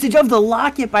 Nice usage of the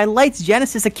locket by Lights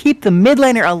Genesis to keep the mid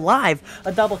laner alive.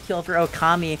 A double kill for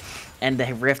Okami, and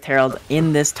the Rift Herald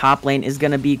in this top lane is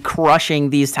gonna be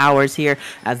crushing these towers here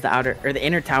as the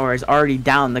inner tower is already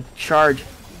down. The charge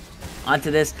onto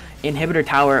this inhibitor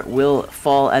tower will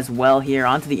fall as well here.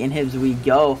 Onto the inhibs we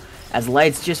go, as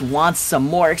Lights just wants some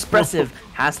more. Expressive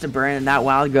has to burn that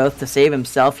wild growth to save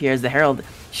himself here as the Herald.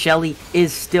 Shelly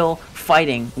is still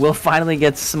fighting. Will finally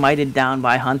get smited down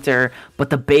by Hunter, but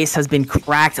the base has been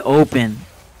cracked open.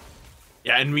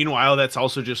 Yeah, and meanwhile, that's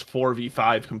also just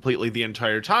 4v5 completely the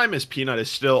entire time as Peanut is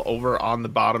still over on the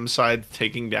bottom side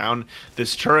taking down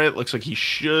this turret. Looks like he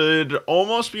should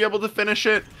almost be able to finish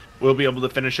it. We'll be able to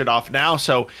finish it off now.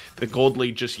 So the gold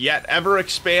lead just yet ever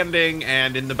expanding,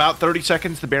 and in about 30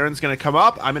 seconds, the Baron's going to come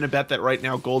up. I'm going to bet that right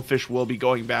now Goldfish will be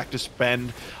going back to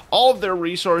spend all of their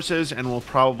resources, and will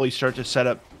probably start to set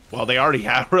up, well, they already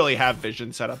really have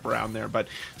vision set up around there, but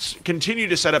continue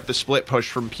to set up the split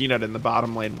push from Peanut in the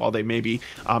bottom lane while they maybe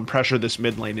pressure this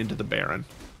mid lane into the Baron.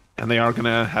 And they are going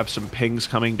to have some pings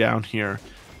coming down here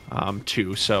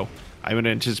too. So I would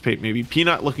anticipate maybe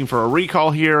Peanut looking for a recall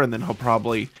here, and then he'll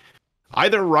probably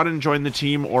either run and join the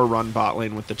team or run bot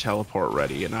lane with the teleport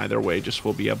ready, and either way just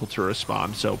will be able to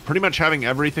respond. So pretty much having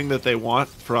everything that they want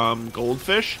from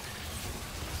Goldfish.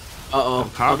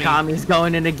 Uh-oh, Okami. Okami's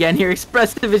going in again here.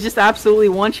 Expressive is just absolutely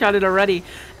one-shotted already,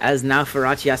 as now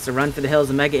Farachi has to run for the hills.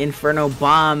 A Mega Inferno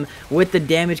Bomb with the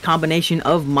damage combination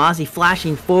of Mozzie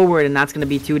flashing forward, and that's going to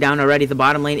be 2 down already. The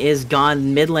bottom lane is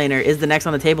gone. Mid laner is the next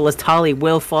on the table, as Tali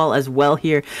will fall as well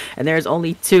here, and there's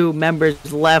only 2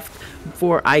 members left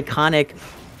for Iconic.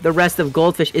 The rest of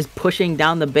Goldfish is pushing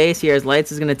down the base here, as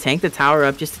Lights is going to tank the tower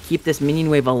up just to keep this minion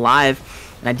wave alive.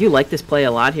 And I do like this play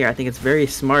a lot here. I think it's very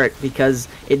smart because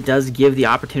it does give the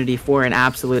opportunity for an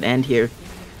absolute end here.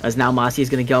 As now Mozzie is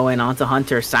going to go in onto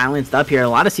Hunter, silenced up here. A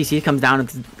lot of CC comes down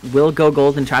and will go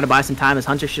gold and try to buy some time, as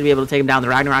Hunter should be able to take him down. The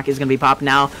Ragnarok is going to be popped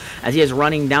now as he is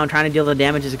running down, trying to deal the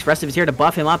damage. As Expressive is here to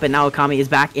buff him up, and now Okami is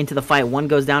back into the fight. 1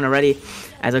 goes down already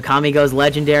as Okami goes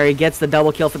legendary, gets the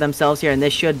double kill for themselves here, and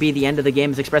this should be the end of the game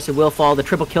as Expressive will fall. The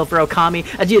triple kill for Okami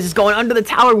as he is just going under the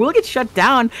tower, will get shut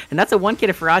down, and that's a 1k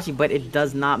to Farachi, but it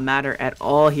does not matter at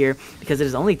all here because it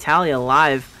is only Tally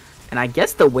alive, and I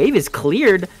guess the wave is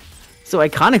cleared, so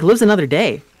Iconic lives another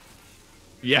day.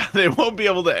 Yeah, they won't be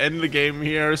able to end the game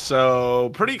here, so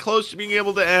pretty close to being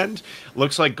able to end.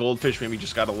 Looks like Goldfish maybe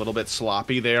just got a little bit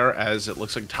sloppy there, as it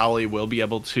looks like Tali will be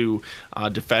able to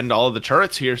defend all of the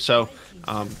turrets here. So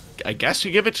I guess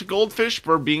you give it to Goldfish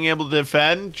for being able to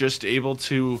defend, just able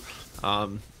to,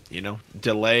 you know,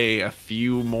 delay a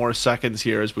few more seconds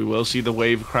here, as we will see the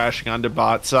wave crashing onto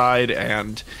bot side,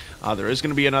 and there is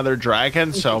going to be another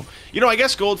dragon. So, you know, I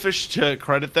guess Goldfish, to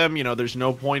credit them, you know, there's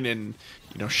no point in,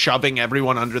 you know, shoving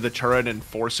everyone under the turret and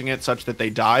forcing it such that they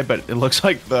die, but it looks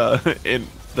like the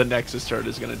Nexus turret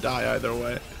is going to die either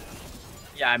way.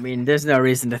 Yeah, I mean, there's no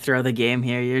reason to throw the game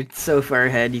here. You're so far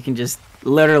ahead. You can just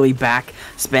literally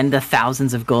spend the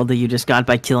thousands of gold that you just got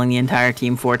by killing the entire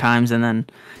team 4 times, and then,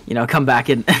 you know, come back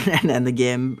and end the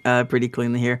game pretty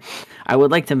cleanly here. I would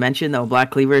like to mention, though,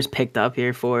 Black Cleaver is picked up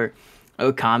here for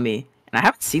Okami. And I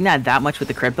haven't seen that much with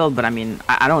the crit build, but I mean,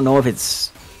 I don't know if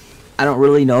it's... I don't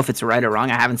really know if it's right or wrong.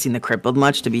 I haven't seen the crit build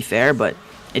much, to be fair, but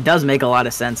it does make a lot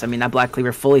of sense. I mean, that Black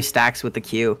Cleaver fully stacks with the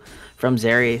Q from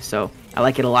Zeri, so I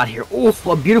like it a lot here. Oof,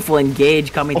 a beautiful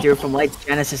engage coming through from Lights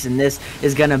Genesis, and this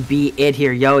is going to be it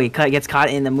here. Yo, he gets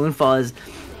caught in the Moonfall as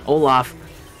Olaf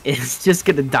is just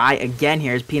going to die again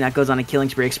here as Peanut goes on a killing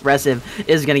spree. Expressive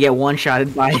is going to get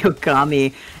one-shotted by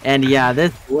Okami, and yeah,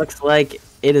 this looks like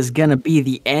it is going to be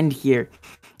the end here.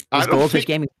 As Goldfish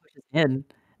Gaming pushes in.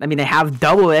 I mean, they have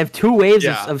 2 waves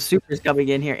of supers coming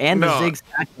in here, and the Zig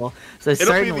Satchel. So it'll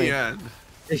certainly, be the end.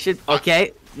 They should.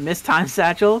 Okay, missed time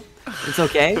Satchel. It's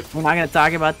okay. We're not going to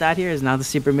talk about that here, as now the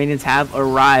super minions have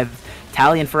arrived.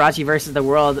 Tally and Farachi versus the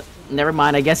world. Never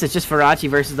mind. I guess it's just Farachi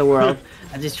versus the world.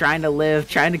 I'm just trying to live,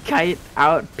 trying to kite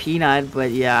out Peanut. But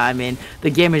yeah, I mean,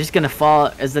 the game is just going to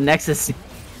fall as the Nexus.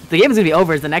 The game is going to be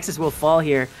over as the Nexus will fall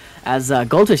here, as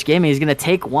Goldfish Gaming is going to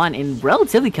take one in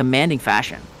relatively commanding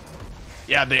fashion.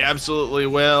 Yeah, they absolutely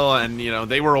will, and, you know,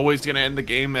 they were always going to end the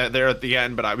game there at the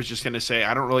end, but I was just going to say,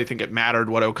 I don't really think it mattered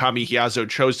what Okami Hyazo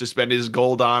chose to spend his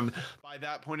gold on. By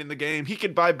that point in the game, he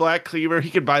could buy Black Cleaver, he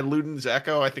could buy Luden's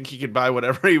Echo, I think he could buy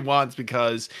whatever he wants,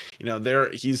 because, you know,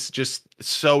 he's just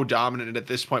so dominant at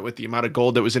this point with the amount of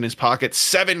gold that was in his pocket.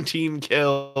 17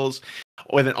 kills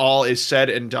when it all is said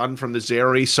and done from the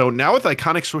Zeri. So now with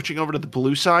Iconic switching over to the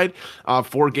blue side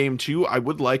for game 2, I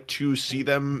would like to see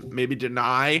them maybe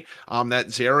deny that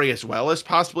Zeri, as well as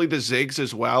possibly the Ziggs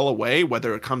as well, away,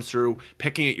 whether it comes through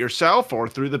picking it yourself or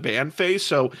through the ban phase.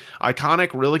 So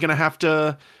Iconic really going to have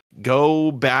to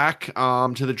go back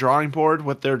to the drawing board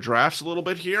with their drafts a little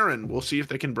bit here, and we'll see if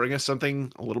they can bring us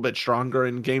something a little bit stronger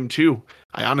in game 2.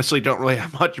 I honestly don't really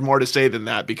have much more to say than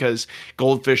that, because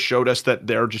Goldfish showed us that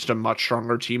they're just a much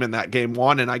stronger team in that game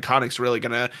 1, and Iconic's really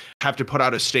going to have to put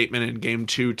out a statement in game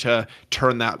 2 to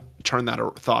turn that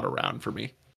thought around for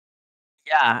me.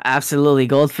 Yeah, absolutely.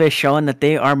 Goldfish showing that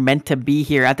they are meant to be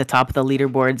here at the top of the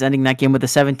leaderboards, ending that game with a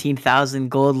 17,000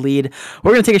 gold lead.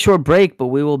 We're going to take a short break, but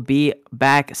we will be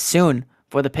back soon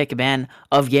for the pick ban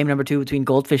of game number 2 between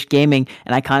Goldfish Gaming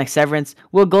and Iconic Severance.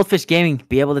 Will Goldfish Gaming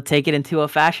be able to take it into a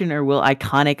fashion, or will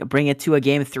Iconic bring it to a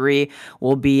game 3?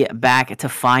 We'll be back to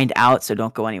find out, so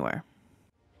don't go anywhere.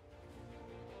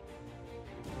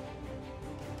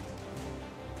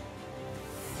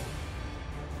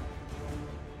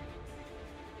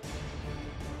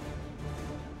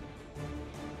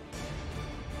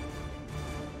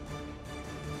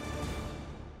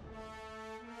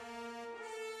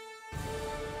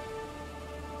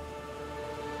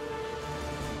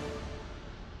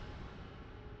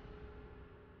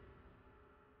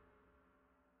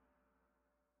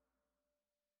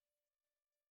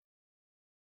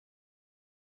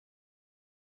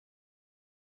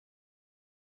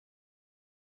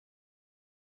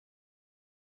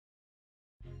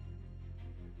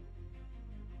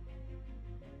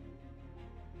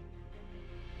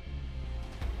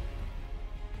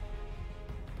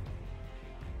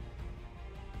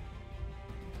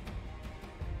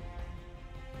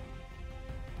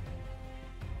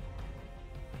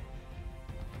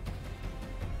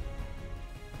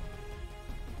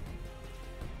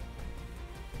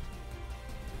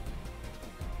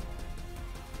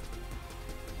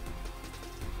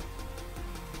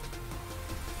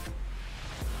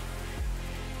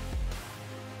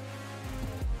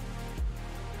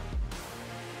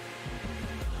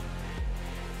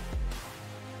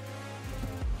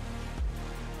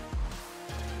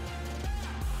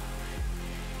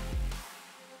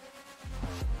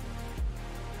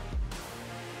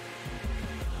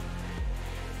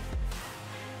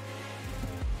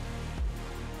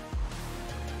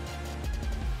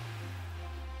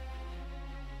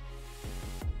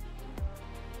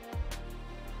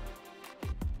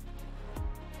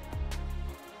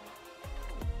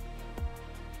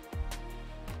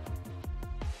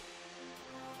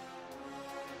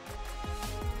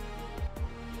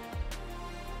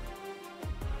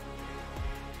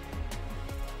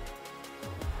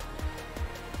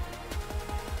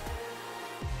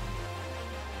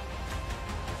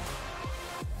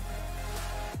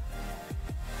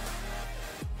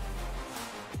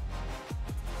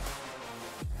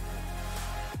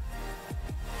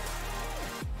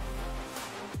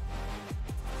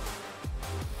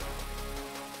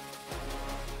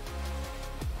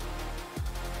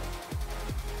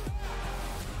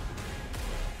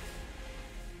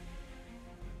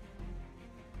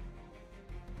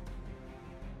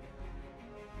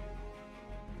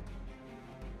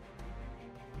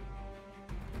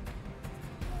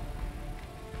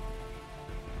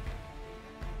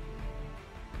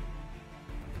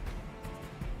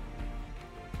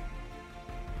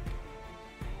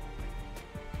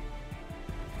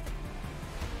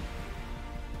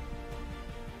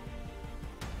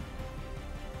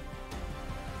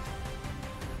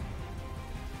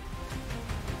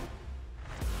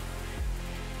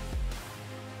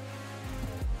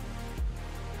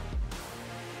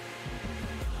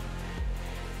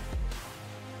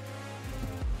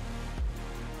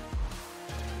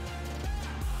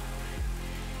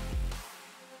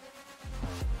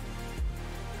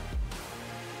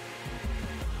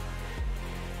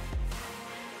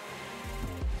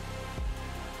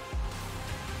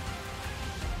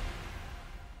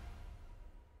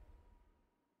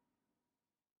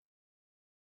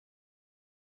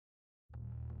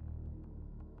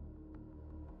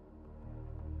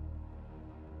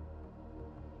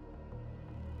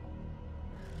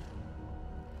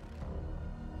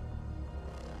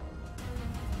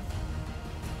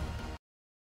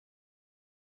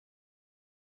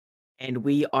 And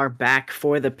we are back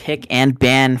for the pick and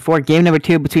ban for game number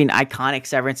 2 between Iconic,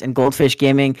 Severance, and Goldfish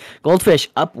Gaming. Goldfish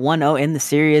up 1-0 in the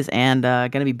series and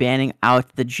going to be banning out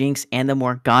the Jinx and the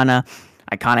Morgana.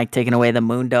 Iconic taking away the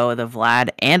Mundo, the Vlad,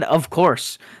 and of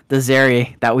course, the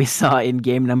Zeri that we saw in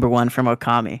game number 1 from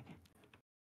Okami.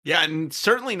 Yeah, and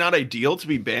certainly not ideal to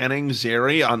be banning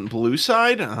Zeri on blue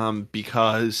side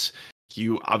because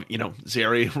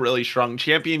Zeri, really strong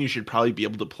champion. You should probably be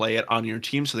able to play it on your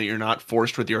team so that you're not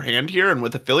forced with your hand here. And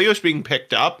with Aphelios being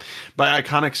picked up by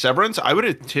Iconic Severance, I would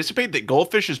anticipate that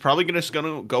Goldfish is probably going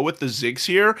to go with the Ziggs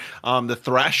here. The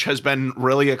Thresh has been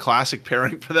really a classic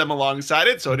pairing for them alongside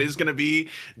it. So it is going to be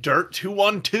Dirt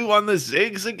 2-1-2 on the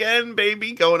Ziggs again,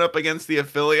 baby, going up against the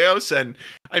Aphelios. And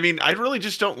I mean, I really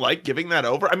just don't like giving that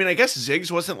over. I mean, I guess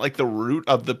Ziggs wasn't like the root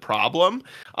of the problem,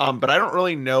 but I don't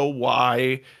really know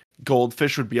why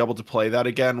Goldfish would be able to play that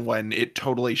again when it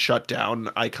totally shut down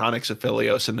Iconic's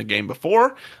Aphelios in the game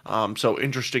before. So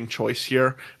interesting choice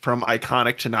here from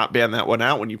Iconic to not ban that one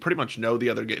out when you pretty much know the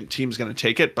other team's going to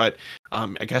take it. But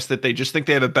I guess that they just think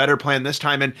they have a better plan this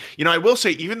time. And, I will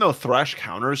say, even though Thresh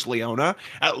counters Leona,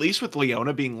 at least with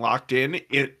Leona being locked in,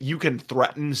 you can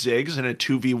threaten Ziggs in a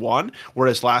 2v1,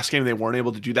 whereas last game they weren't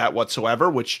able to do that whatsoever,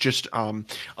 which just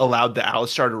allowed the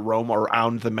Alistar to roam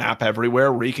around the map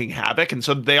everywhere, wreaking havoc. And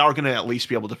so they are going to at least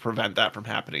be able to prevent that from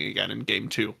happening again in game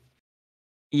 2.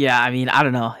 Yeah, I mean, I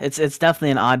don't know. It's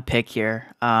definitely an odd pick here.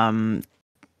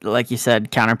 Like you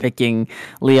said, counterpicking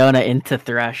Leona into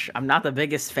Thresh. I'm not the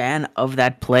biggest fan of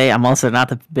that play. I'm also not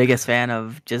the biggest fan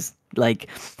of just like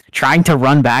trying to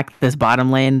run back this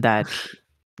bottom lane that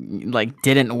like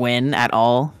didn't win at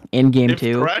all in game 2.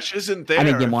 If Thresh isn't there,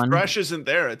 game 1. Thresh isn't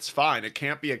there, it's fine. It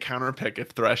can't be a counter pick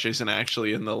if Thresh isn't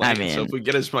actually in the lane. So if we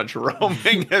get as much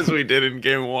roaming as we did in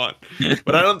game 1,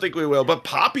 but I don't think we will. But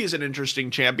Poppy is an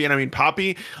interesting champion. I mean,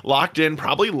 Poppy locked in,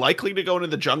 probably likely to go into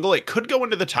the jungle. It could go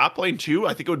into the top lane too.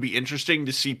 I think it would be interesting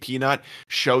to see Peanut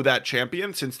show that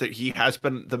champion, since that he has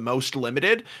been the most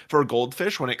limited for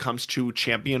Goldfish when it comes to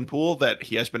champion pool that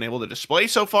he has been able to display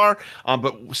so far.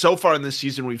 But so far in this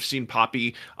season, we've seen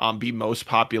Poppy be most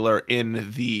popular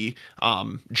in the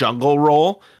jungle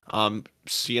role.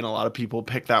 Seeing a lot of people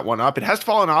pick that one up. It has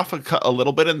fallen off a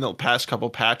little bit in the past couple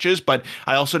patches, but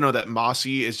I also know that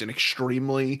Mossy is an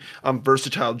extremely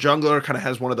versatile jungler, kind of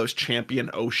has one of those champion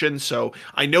oceans. So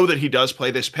I know that he does play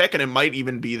this pick, and it might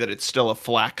even be that it's still a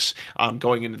flex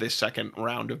going into this second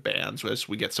round of bans as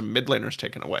we get some mid laners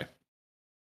taken away.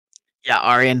 Yeah,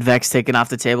 Ahri and Vex taken off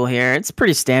the table here. It's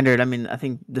pretty standard. I mean, I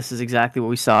think this is exactly what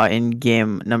we saw in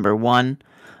game number 1.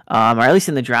 Or at least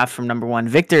in the draft from number 1.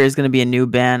 Victor is going to be a new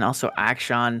ban. Also,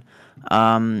 Akshan,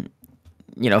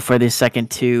 for the second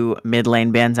 2 mid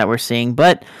lane bans that we're seeing.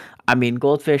 But, I mean,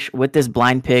 Goldfish with this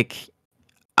blind pick,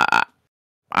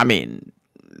 I mean,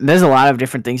 there's a lot of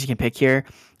different things you can pick here.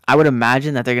 I would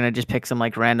imagine that they're going to just pick some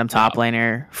like random top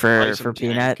laner for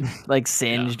Peanut, like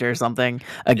Singed or something.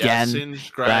 Again,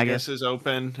 Singed, Gragas is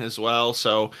open as well.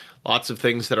 So lots of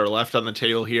things that are left on the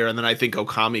table here. And then I think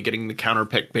Okami getting the counter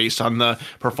pick based on the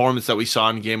performance that we saw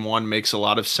in game 1 makes a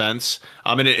lot of sense.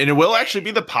 And it will actually be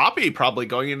the Poppy probably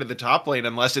going into the top lane,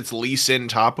 unless it's Lee Sin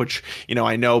top, which,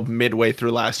 I know midway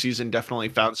through last season definitely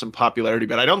found some popularity,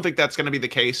 but I don't think that's going to be the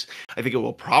case. I think it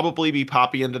will probably be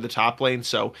Poppy into the top lane.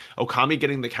 So Okami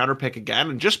getting the counter pick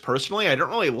again. And just personally, I don't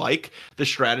really like the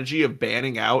strategy of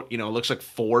banning out, it looks like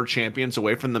 4 champions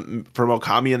away from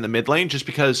Okami in the mid lane, just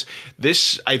because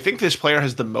I think this player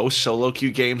has the most solo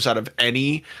queue games out of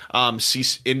any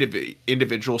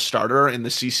individual starter in the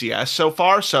CCS so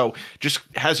far. So just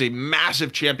has a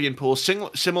massive champion pool,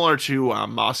 similar to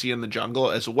Mossy in the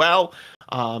jungle as well.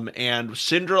 And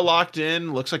Syndra locked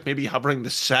in, looks like maybe hovering the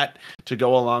set to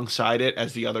go alongside it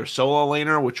as the other solo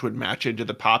laner, which would match into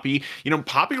the Poppy.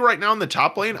 Poppy right now in the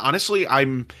top lane, honestly, I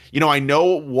know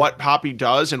what Poppy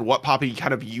does and what Poppy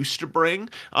kind of used to bring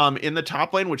in the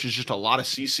top lane, which is just a lot of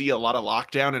CC, a lot of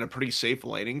lockdown, and a pretty safe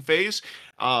laning phase.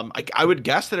 I would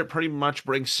guess that it pretty much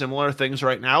brings similar things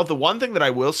right now. The one thing that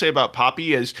I will say about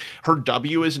Poppy is her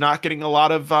W is not getting a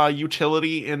lot of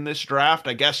utility in this draft.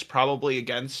 I guess probably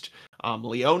against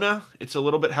Leona, it's a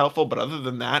little bit helpful, but other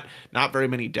than that, not very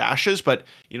many dashes. But,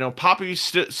 Poppy's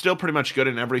still pretty much good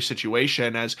in every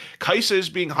situation. As Kaisa is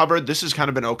being hovered, this has kind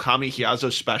of been Okami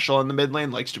Hyazo special in the mid lane,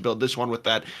 likes to build this one with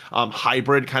that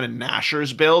hybrid kind of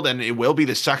Nashers build, and it will be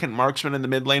the second marksman in the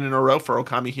mid lane in a row for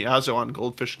Okami Hyazo on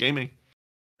Goldfish Gaming.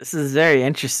 This is very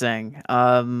interesting.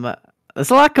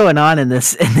 There's a lot going on in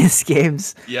these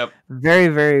games. Yep. Very,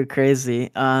 very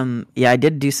crazy. I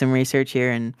did do some research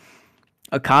here, and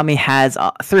Okami has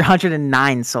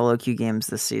 309 solo queue games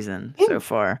this season so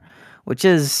far, which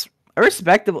is a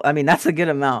respectable. I mean, that's a good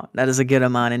amount. That is a good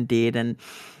amount indeed. And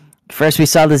first we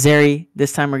saw the Zeri.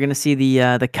 This time we're gonna see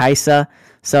the Kaisa.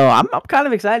 So I'm kind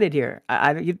of excited here.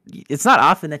 It's not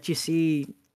often that you see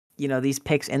these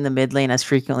picks in the mid lane as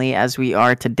frequently as we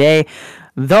are today.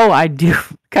 Though I do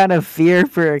kind of fear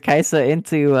for Kaisa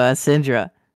into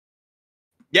Syndra.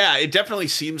 Yeah, it definitely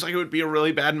seems like it would be a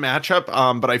really bad matchup.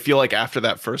 But I feel like after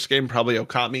that first game, probably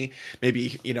Okami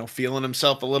maybe, feeling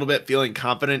himself a little bit, feeling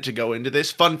confident to go into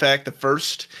this. Fun fact, the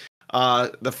first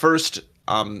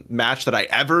match that I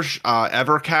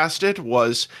ever casted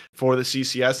was for the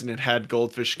CCS, and it had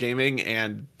Goldfish Gaming,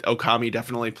 and Okami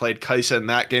definitely played Kaisa in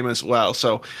that game as well.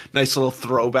 So nice little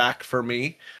throwback for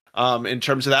me. In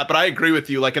terms of that, but I agree with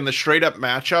you. Like in the straight up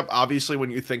matchup, obviously,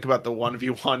 when you think about the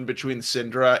 1v1 between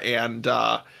Syndra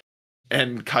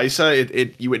and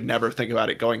Kaisa, you would never think about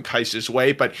it going Kaisa's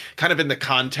way. But kind of in the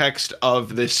context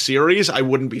of this series, I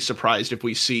wouldn't be surprised if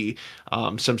we see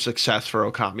some success for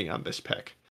Okami on this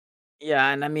pick. Yeah,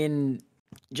 and I mean,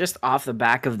 just off the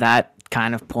back of that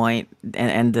kind of point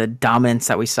and the dominance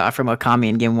that we saw from Okami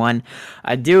in game 1,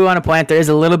 I do want to point out there is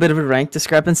a little bit of a rank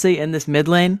discrepancy in this mid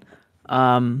lane.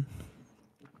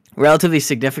 Relatively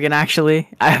significant, actually.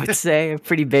 I would say a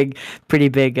pretty big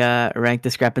rank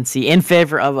discrepancy in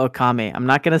favor of Okami. I'm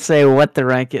not gonna say what the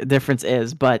rank difference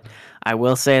is, but I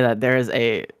will say that there is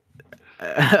a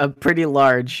pretty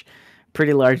large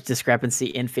discrepancy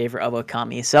in favor of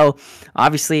Okami. So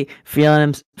obviously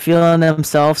feeling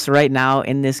themselves right now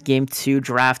in this game 2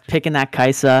 draft, picking that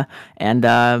Kaisa, and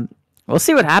we'll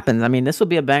see what happens. I mean, this will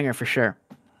be a banger for sure.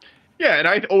 Yeah, and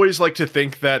I'd always like to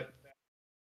think that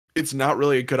it's not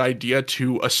really a good idea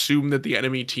to assume that the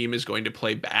enemy team is going to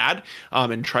play bad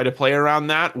and try to play around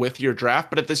that with your draft.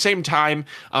 But at the same time,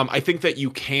 I think that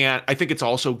I think it's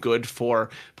also good for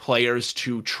players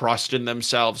to trust in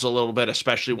themselves a little bit,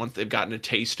 especially once they've gotten a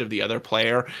taste of the other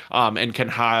player and can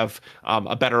have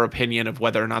a better opinion of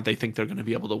whether or not they think they're going to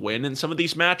be able to win in some of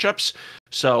these matchups.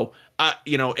 So,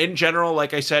 in general,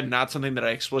 like I said, not something that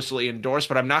I explicitly endorse,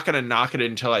 but I'm not going to knock it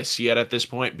until I see it at this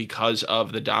point because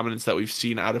of the dominance that we've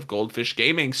seen out of Goldfish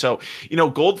Gaming. So,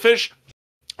 Goldfish,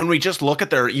 when we just look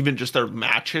at their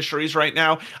match histories right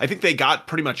now, I think they got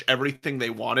pretty much everything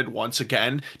they wanted once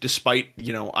again, despite,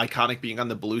 Iconic being on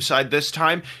the blue side this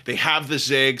time. They have the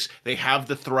Ziggs, they have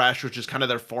the Thresh, which is kind of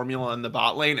their formula in the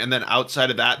bot lane, and then outside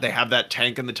of that, they have that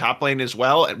tank in the top lane as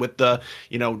well, and with the,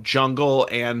 jungle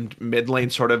and mid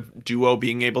lane sort of duo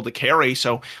being able to carry.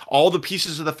 So all the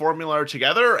pieces of the formula are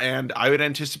together, and I would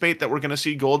anticipate that we're going to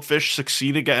see Goldfish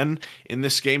succeed again in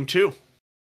this game too.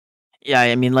 Yeah,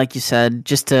 I mean, like you said,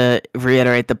 just to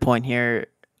reiterate the point here,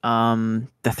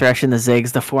 the Thresh and the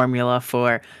Ziggs, the formula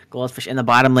for Goldfish in the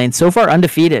bottom lane, so far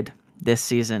undefeated this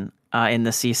season in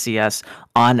the CCS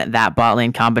on that bot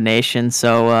lane combination.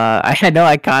 So I know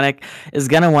Iconic is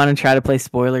going to want to try to play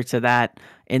spoiler to that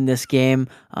in this game.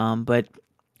 But,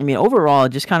 I mean, overall,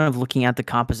 just kind of looking at the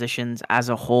compositions as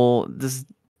a whole,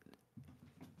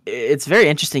 it's very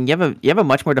interesting. You have a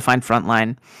much more defined front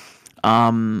line.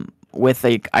 With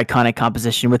a Iconic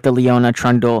composition with the Leona,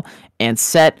 Trundle, and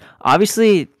Set.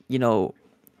 Obviously,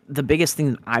 the biggest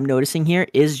thing I'm noticing here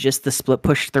is just the split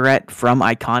push threat from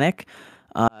Iconic.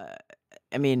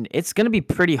 I mean, it's going to be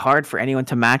pretty hard for anyone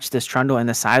to match this Trundle in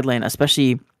the side lane,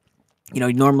 especially,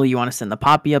 normally you want to send the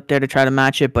Poppy up there to try to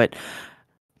match it, but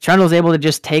Trundle's able to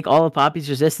just take all of Poppy's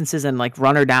resistances and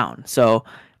run her down. So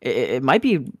it might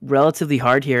be relatively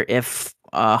hard here if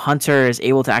Hunter is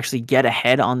able to actually get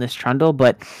ahead on this Trundle,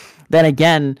 but then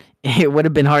again, it would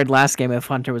have been hard last game if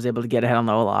Hunter was able to get ahead on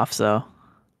the Olaf, so...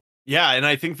 Yeah, and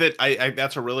I think that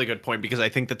that's a really good point because I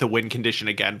think that the win condition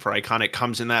again for Iconic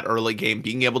comes in that early game,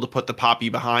 being able to put the Poppy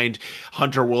behind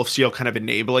Hunter Wolfsteal, kind of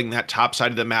enabling that top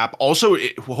side of the map. Also,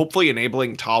 hopefully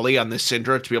enabling Tali on the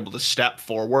Syndra to be able to step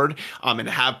forward and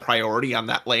have priority on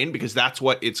that lane because that's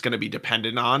what it's going to be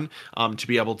dependent on to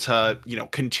be able to,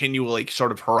 continually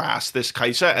sort of harass this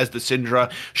Kaisa as the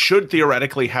Syndra should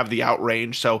theoretically have the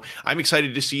outrange. So I'm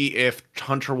excited to see if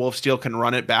Hunter Wolfsteal can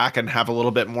run it back and have a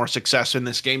little bit more success in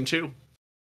this game too.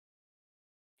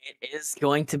 It is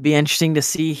going to be interesting to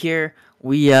see here.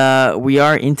 We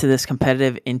are into this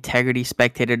competitive integrity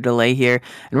spectator delay here,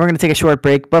 and we're going to take a short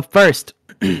break. But first,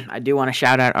 I do want to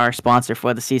shout out our sponsor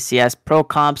for the CCS, Pro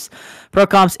Comps. Pro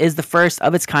Comps is the first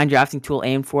of its kind drafting tool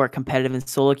aimed for competitive and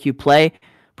solo queue play.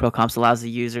 Pro Comps allows the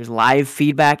users live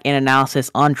feedback and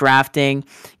analysis on drafting,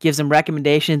 gives them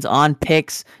recommendations on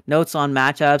picks, notes on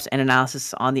matchups, and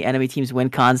analysis on the enemy team's win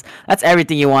cons. That's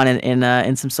everything you want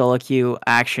in some solo queue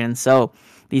action. So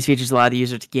These features allow the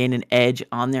user to gain an edge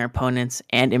on their opponents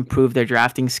and improve their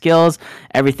drafting skills.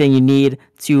 Everything you need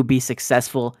to be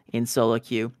successful in solo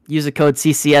queue. Use the code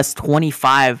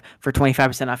CCS25 for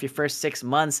 25% off your first 6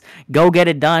 months. Go get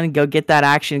it done. Go get that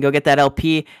action. Go get that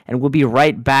LP. And we'll be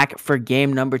right back for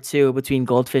game number 2 between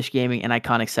Goldfish Gaming and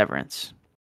Iconic Severance.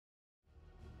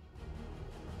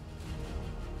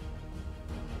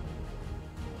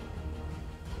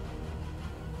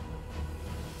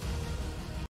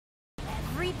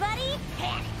 Everybody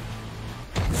panic!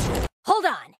 Hold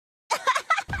on!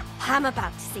 I'm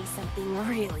about to say something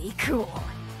really cool.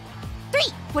 3,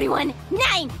 41,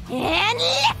 9, and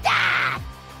lift off!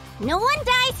 No one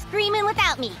dies screaming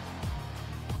without me.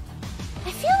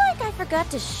 I feel like I forgot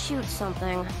to shoot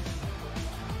something.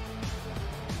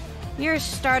 You're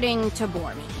starting to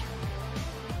bore me.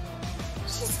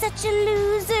 She's such a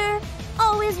loser,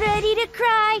 always ready to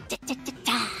cry.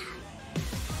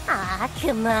 Ah,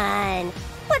 come on.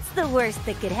 What's the worst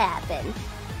that could happen?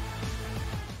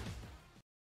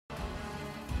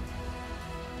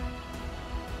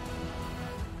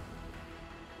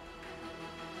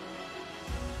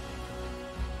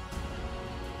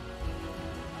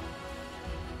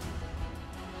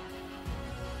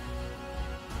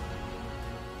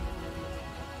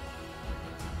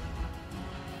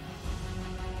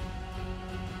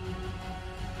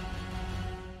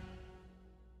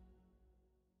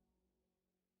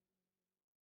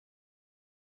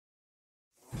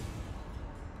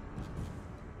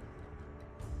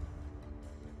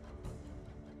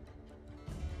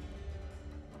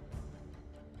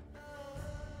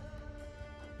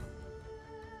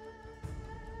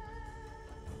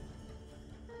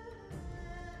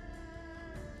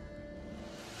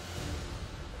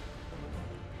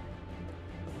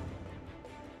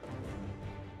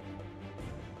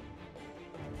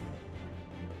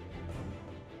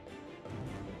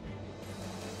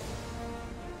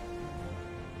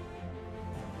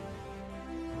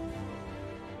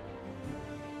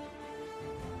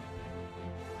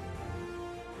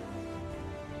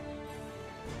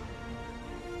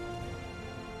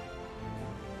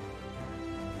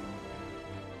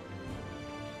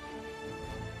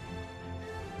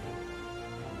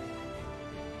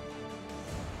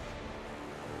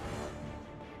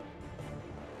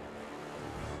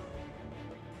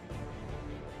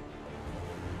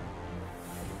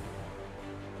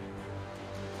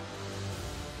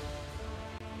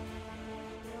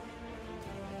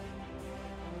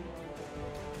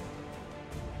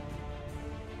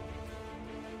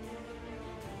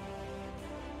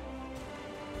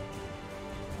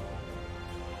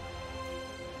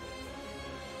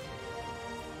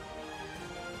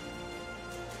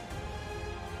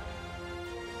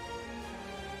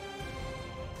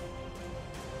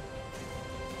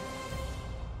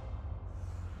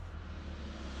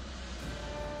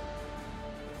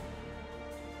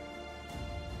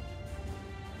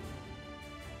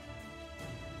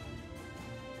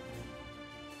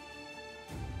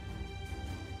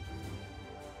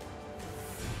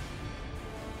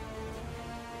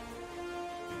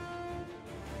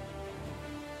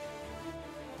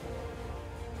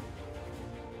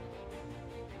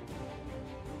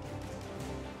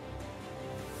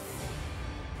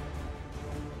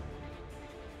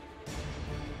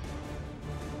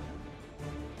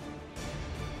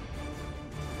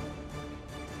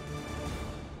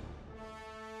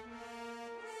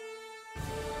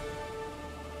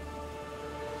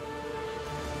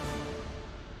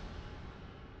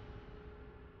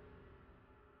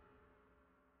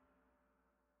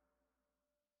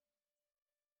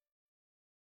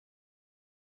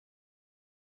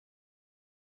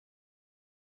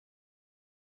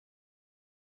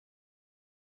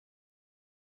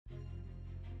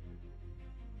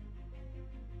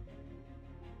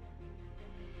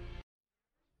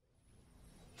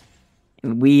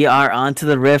 We are on to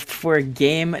the Rift for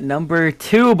game number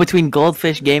 2 between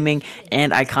Goldfish Gaming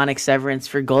and Iconic Severance.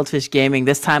 For Goldfish Gaming,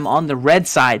 this time on the red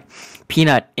side,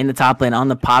 Peanut in the top lane, on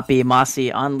the Poppy,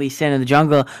 Mossy, on Lee Sin in the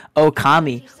jungle,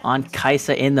 Okami on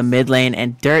Kaisa in the mid lane,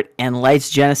 and Dirt and Lights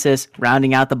Genesis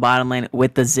rounding out the bottom lane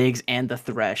with the Ziggs and the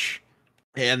Thresh.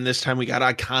 And this time we got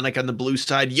Iconic on the blue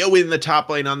side, Yo in the top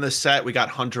lane on the set. We got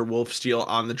Hunter Wolfsteal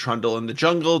on the Trundle in the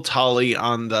jungle, Tali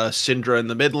on the Syndra in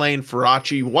the mid lane,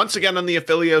 Farachi once again on the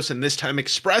Aphelios, and this time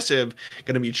Expressive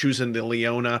going to be choosing the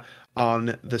Leona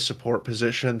on the support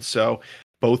position. So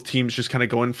both teams just kind of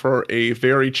going for a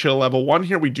very chill level 1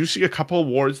 here. We do see a couple of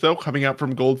wards, though, coming out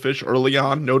from Goldfish early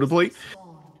on, notably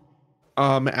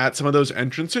at some of those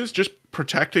entrances, just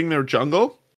protecting their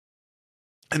jungle.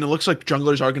 And it looks like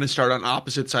junglers are going to start on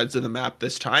opposite sides of the map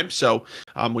this time. So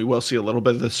we will see a little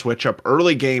bit of the switch up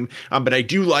early game. But I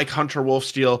do like Hunter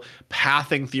Wolfsteal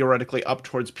pathing theoretically up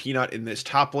towards Peanut in this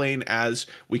top lane, as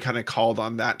we kind of called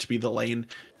on that to be the lane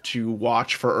to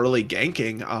watch for early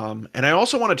ganking. And I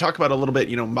also want to talk about a little bit,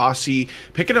 Mossy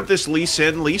picking up this Lee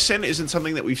Sin. Lee Sin isn't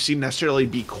something that we've seen necessarily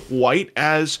be quite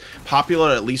as popular,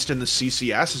 at least in the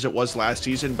CCS, as it was last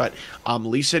season. But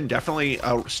Lee Sin definitely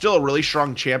still a really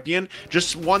strong champion,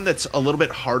 just one that's a little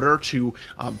bit harder to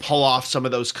pull off some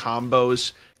of those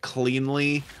combos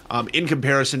cleanly in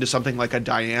comparison to something like a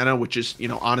Diana, which is,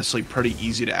 honestly pretty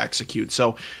easy to execute.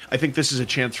 So I think this is a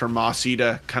chance for Mossy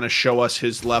to kind of show us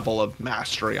his level of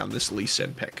mastery on this Lee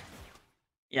Sin pick.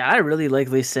 Yeah, I really like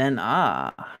Lee Sin.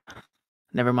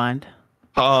 Never mind.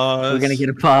 Pause. We're going to get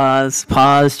a pause.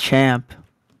 Pause champ.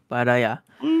 But yeah,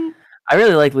 I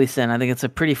really like Lee Sin. I think it's a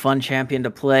pretty fun champion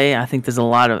to play. I think there's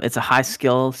it's a high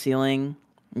skill ceiling.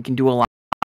 You can do a lot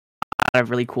of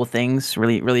really cool things,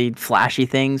 really flashy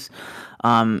things,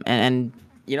 and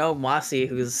Mossy,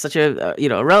 who's such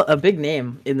a big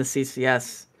name in the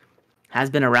CCS, has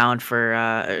been around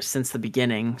for since the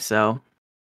beginning, so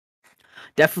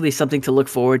definitely something to look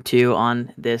forward to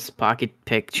on this pocket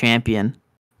pick champion.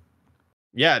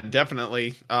 Yeah,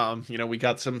 definitely. We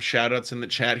got some shout outs in the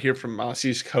chat here from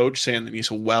Mossy's coach saying that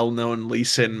he's a well-known Lee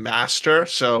Sin master,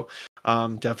 so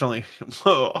definitely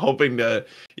hoping to,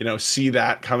 see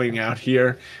that coming out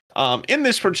here in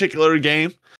this particular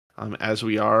game. As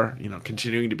we are,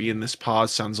 continuing to be in this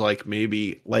pause. Sounds like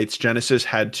maybe Lights Genesis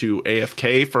had to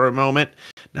AFK for a moment.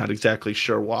 Not exactly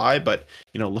sure why, but,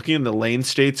 looking in the lane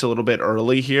states a little bit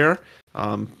early here.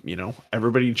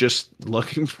 Everybody just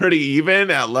looking pretty even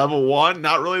at level 1.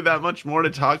 Not really that much more to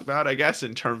talk about, I guess,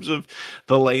 in terms of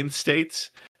the lane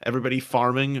states. Everybody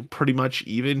farming pretty much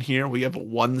even here. We have a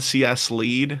 1 CS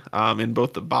lead in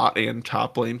both the bot and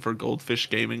top lane for Goldfish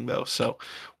Gaming, though. So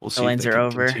we'll see. The lanes are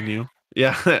over. Continue.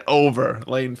 Yeah, over.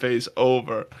 Lane phase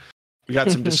over. We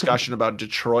got some discussion about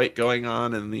Detroit going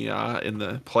on in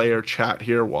the player chat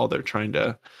here while they're trying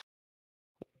to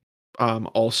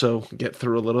also get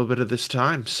through a little bit of this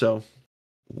time. So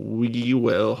we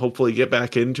will hopefully get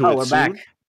back into it we're soon. back.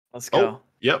 Let's go. Oh,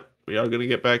 yep. We are going to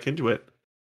get back into it.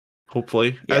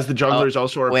 Hopefully, as the junglers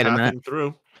also are pathing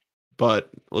through, but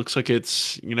looks like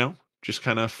it's, just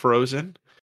kind of frozen.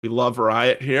 We love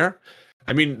Riot here.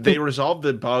 I mean, they resolved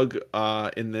the bug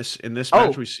in this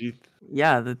match. We see.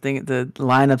 Yeah, the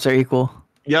lineups are equal.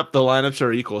 Yep, the lineups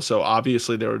are equal. So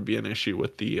obviously there would be an issue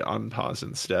with the unpause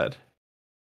instead.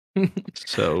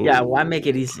 So yeah, why make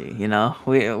it easy?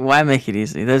 Why make it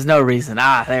easy? There's no reason.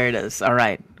 There it is. All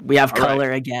right, we have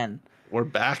color again. We're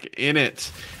back in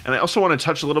it. And I also want to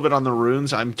touch a little bit on the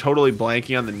runes. I'm totally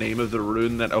blanking on the name of the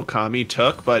rune that Okami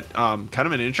took, but kind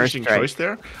of an interesting choice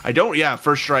there.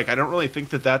 First strike. I don't really think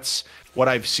that that's what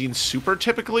I've seen super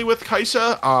typically with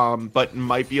Kai'Sa, but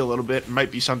might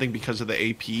be something because of the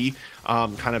AP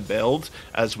kind of build,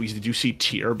 as we do see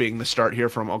tier being the start here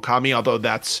from Okami, although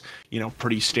that's,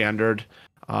 pretty standard.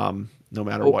 No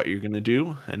matter what you're going to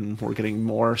do. And we're getting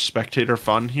more spectator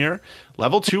fun here.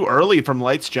 Level 2 early from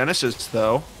Lights Genesis,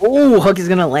 though. Oh, Hook is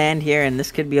going to land here, and this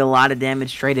could be a lot of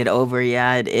damage traded over.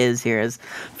 Yeah, it is here, as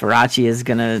Farachi is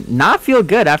going to not feel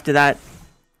good after that.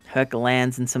 Hook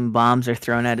lands and some bombs are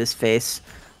thrown at his face.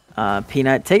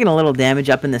 Peanut taking a little damage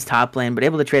up in this top lane, but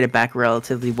able to trade it back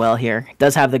relatively well here.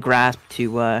 Does have the grasp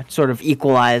to sort of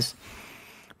equalize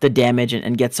the damage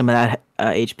and get some of that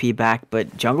HP back,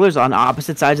 but junglers on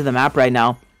opposite sides of the map right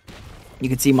now. You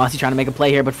can see Mossy trying to make a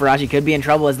play here, but Farachi could be in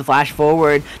trouble as the flash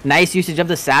forward. Nice usage of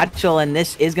the satchel, and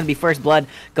this is going to be first blood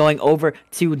going over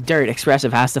to Dirt.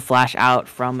 Expressive has to flash out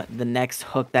from the next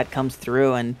hook that comes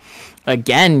through, and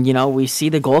again, we see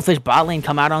the Goldfish bot lane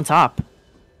come out on top.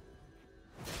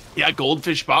 Yeah,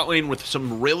 Goldfish bot lane with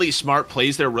some really smart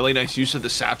plays there. Really nice use of the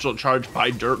satchel charge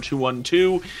by Dirt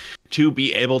 212 to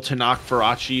be able to knock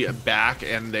Farachi back,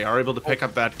 and they are able to pick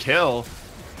up that kill.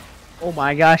 Oh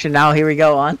my gosh, and now here we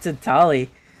go on to Tali.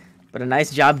 But a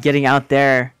nice job getting out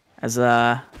there as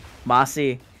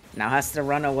Mossy now has to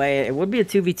run away. It would be a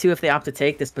 2v2 if they opt to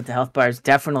take this, but the health bar is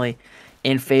definitely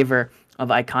in favor of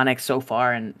Iconic so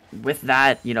far. And with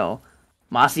that,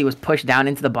 Mossy was pushed down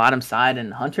into the bottom side,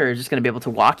 and Hunter is just going to be able to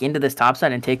walk into this top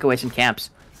side and take away some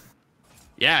camps.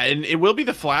 Yeah, and it will be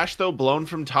the flash, though, blown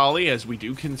from Tali, as we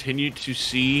do continue to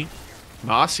see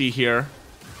Mossy here.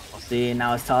 We'll see.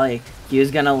 Now it's Tali. He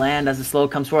is going to land as the slow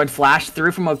comes forward. Flash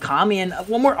through from Okami, and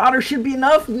one more otter should be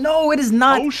enough. No, it is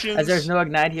not. Oceans. As there's no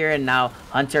ignite here, and now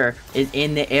Hunter is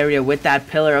in the area with that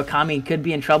pillar. Okami could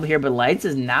be in trouble here, but Lights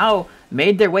is now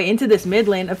made their way into this mid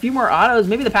lane. A few more autos.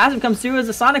 Maybe the passive comes through as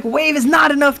the Sonic Wave is not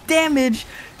enough damage.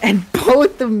 And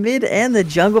both the mid and the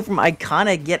jungle from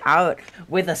Iconic get out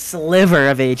with a sliver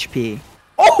of HP.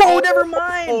 Oh, never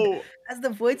mind. As the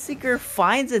Void Seeker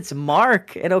finds its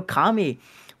mark, and Okami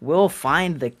will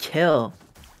find the kill.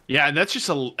 Yeah, and that's just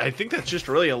I think that's just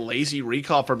really a lazy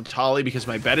recall from Tali, because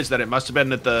my bet is that it must have been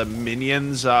that the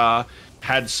minions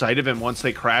had sight of him once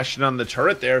they crashed it on the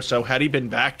turret there. So had he been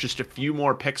back just a few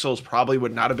more pixels, probably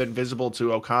would not have been visible to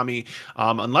Okami,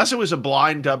 unless it was a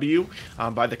blind W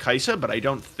by the Kaisa, but I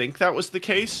don't think that was the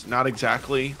case. Not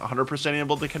exactly 100%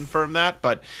 able to confirm that,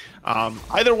 but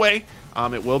either way,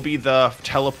 it will be the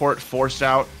teleport forced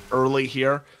out early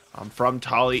here. From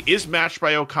Tali. Is matched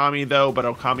by Okami, though, but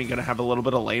Okami going to have a little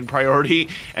bit of lane priority,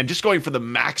 and just going for the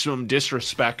maximum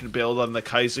disrespect build on the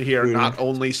Kaisa here, not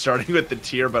only starting with the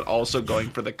tier, but also going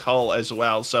for the cull as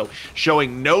well. So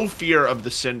showing no fear of the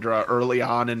Syndra early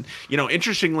on. And, you know,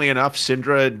 interestingly enough,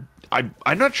 Syndra,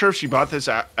 I'm not sure if she bought this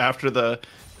after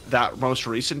that most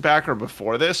recent back or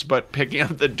before this, but picking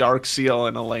up the Dark Seal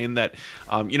in a lane that,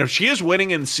 you know, she is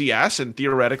winning in CS and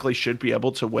theoretically should be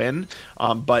able to win,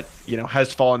 but, you know,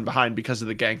 has fallen behind because of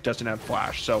the gank, doesn't have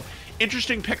flash. So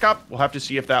interesting pickup. We'll have to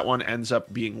see if that one ends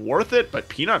up being worth it, but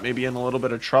Peanut may be in a little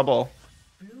bit of trouble.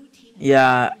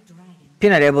 Yeah,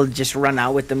 Peanut able to just run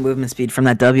out with the movement speed from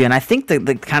that W, and I think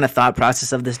the kind of thought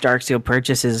process of this Dark Seal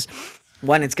purchase is,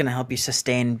 one, it's going to help you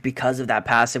sustain because of that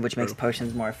passive, which makes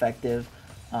potions more effective.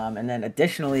 And then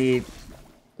additionally,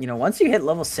 you know, once you hit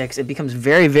level 6, it becomes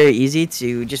very, very easy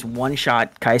to just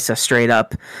one-shot Kaisa straight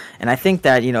up. And I think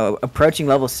that, you know, approaching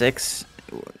level 6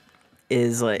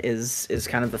 is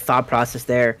kind of the thought process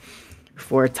there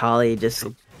for Tali, just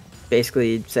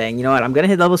basically saying, you know what, I'm going to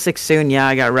hit level 6 soon. Yeah,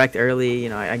 I got wrecked early. You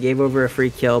know, I gave over a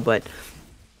free kill, but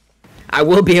I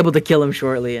will be able to kill him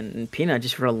shortly. And Peanut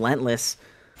just relentless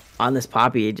on this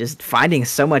Poppy, just finding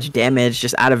so much damage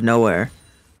just out of nowhere.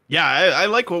 Yeah, I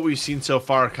like what we've seen so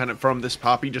far kind of from this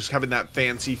Poppy, just having that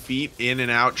fancy feat in and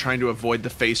out, trying to avoid the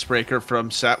face breaker from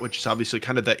Set, which is obviously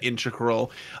kind of the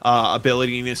integral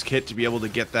ability in his kit to be able to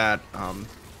get that,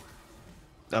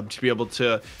 to be able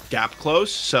to gap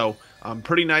close. So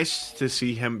pretty nice to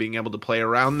see him being able to play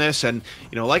around this. And,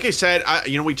 you know, like I said,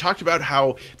 you know, we talked about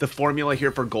how the formula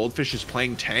here for Goldfish is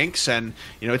playing tanks. And,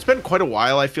 you know, it's been quite a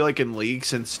while, I feel like, in League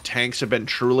since tanks have been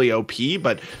truly OP,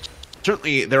 but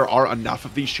certainly there are enough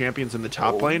of these champions in the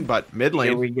top lane, but mid lane.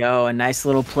 Here we go. A nice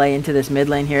little play into this mid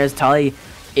lane here as Tali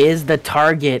is the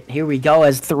target. Here we go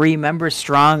as 3 members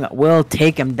strong will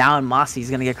take him down. Mossy's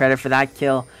going to get credit for that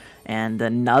kill. And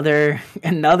another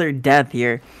death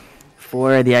here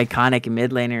for the Iconic mid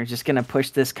laner. Just going to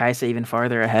push this Kaisa even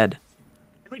farther ahead.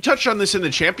 We touched on this in the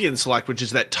champion select, which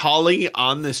is that Tali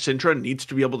on this Syndra needs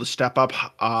to be able to step up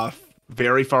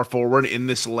very far forward in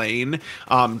this lane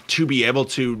to be able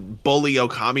to bully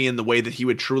Okami in the way that he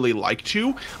would truly like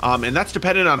to. And that's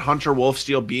dependent on Hunter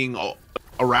Wolfsteal being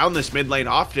around this mid lane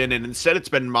often, and instead it's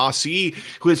been Mossy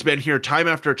who has been here time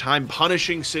after time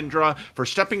punishing Syndra for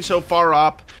stepping so far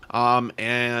up,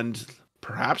 and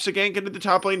perhaps a gank into the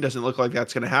top lane. Doesn't look like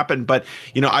that's going to happen, but,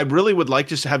 you know, I really would like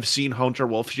to have seen Hunter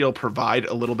Wolfsteal provide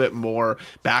a little bit more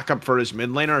backup for his mid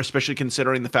laner, especially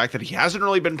considering the fact that he hasn't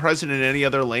really been present in any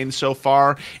other lane so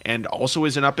far, and also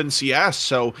isn't up in CS.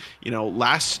 So, you know,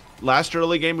 last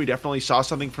early game, we definitely saw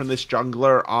something from this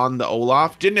jungler on the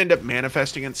Olaf. Didn't end up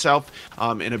manifesting itself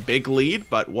in a big lead,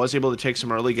 but was able to take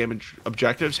some early game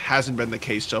objectives. Hasn't been the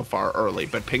case so far early,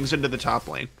 but pings into the top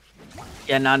lane.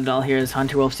 Yeah, not at all. Here's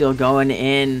Hunter Wolfsteal going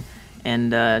in,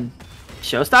 and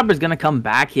Showstopper's going to come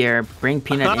back here, bring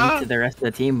Peanut into the rest of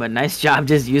the team, but nice job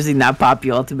just using that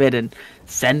Poppy ultimate and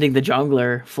sending the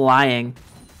jungler flying,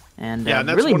 and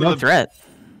really no threat.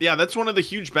 Yeah, that's one of the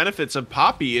huge benefits of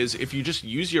Poppy is if you just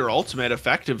use your ultimate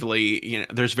effectively, you know,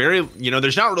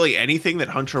 there's not really anything that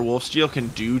Hunter Wolfsteal can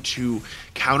do to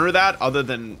counter that other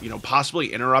than, you know,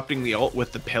 possibly interrupting the ult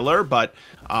with the pillar. But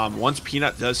once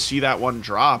Peanut does see that one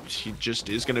dropped, he just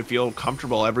is going to feel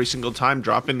comfortable every single time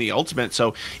dropping the ultimate.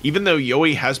 So even though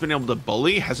Yoi has been able to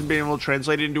bully, hasn't been able to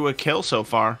translate it into a kill so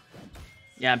far.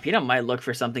 Yeah, Peanut might look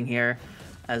for something here,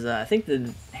 as I think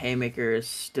the Haymaker is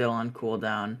still on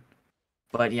cooldown.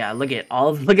 But yeah, look at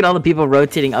all the people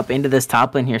rotating up into this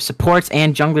top lane here. Supports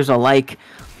and junglers alike.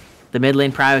 The mid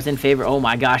lane prio is in favor. Oh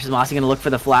my gosh, is Mossy going to look for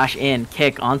the flash in?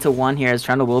 Kick onto one here. Is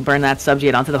trying to will burn that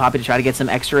subjugate onto the Poppy to try to get some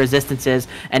extra resistances.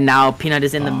 And now Peanut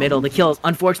is in the middle. The kill is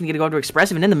unfortunately going to go to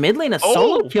Expressive. And in the mid lane, a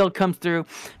solo kill comes through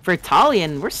for Tali.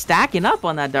 And we're stacking up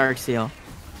on that Dark Seal.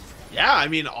 Yeah, I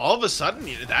mean, all of a sudden,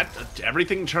 that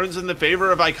everything turns in the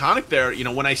favor of Iconic there.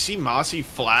 When I see Mossy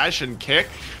flash and kick,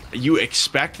 you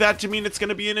expect that to mean it's going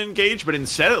to be an engage, but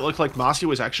instead it looked like Mossy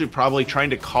was actually probably trying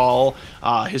to call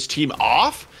his team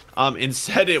off.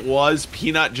 Instead, it was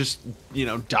Peanut just,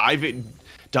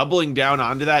 doubling down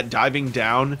onto that, diving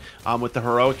down with the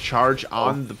heroic charge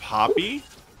on the Poppy.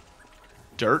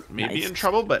 Dirt may be in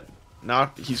trouble, but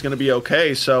not. He's going to be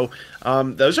okay. So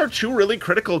those are two really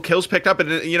critical kills picked up,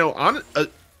 and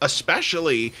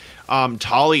especially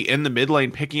Tolly in the mid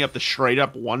lane picking up the straight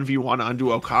up 1v1 onto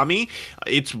Okami.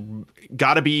 It's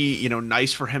got to be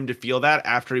nice for him to feel that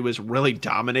after he was really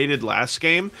dominated last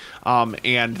game,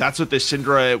 and that's what this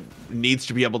Syndra needs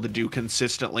to be able to do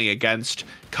consistently against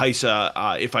Kaisa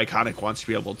if Iconic wants to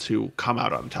be able to come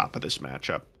out on top of this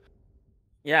matchup.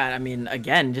 Yeah, I mean,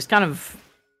 again, just kind of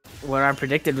what I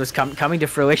predicted was coming to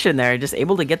fruition there. Just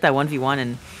able to get that 1v1,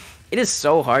 and it is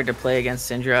so hard to play against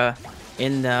Syndra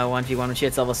in the 1v1 when she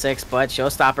hits level 6, but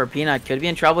Showstopper Peanut could be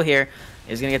in trouble here.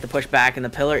 Is going to get the push back, and the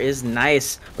pillar is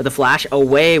nice, but the flash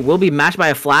away will be matched by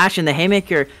a flash, and the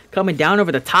Haymaker coming down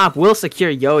over the top will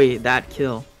secure Yoi that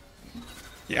kill.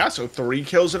 Yeah, so 3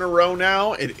 kills in a row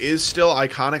now. It is still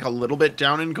Iconic a little bit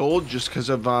down in gold just because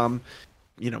of, a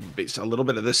little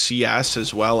bit of the CS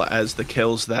as well as the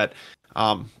kills that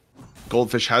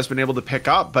Goldfish has been able to pick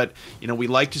up, but we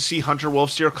like to see Hunter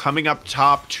Wolfsteer coming up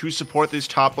top to support this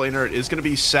top laner. It is going to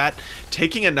be Set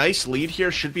taking a nice lead here,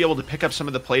 should be able to pick up some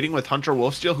of the plating with Hunter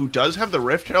Wolfsteer, who does have the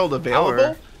Rift Herald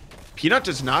available. Peanut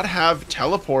does not have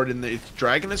teleport, and the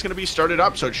dragon is going to be started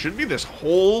up, so it should be this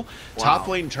whole top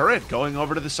lane turret going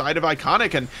over to the side of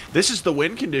Iconic, and this is the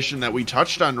win condition that we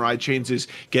touched on, Ride Chains, is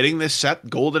getting this Set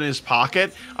gold in his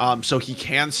pocket, so he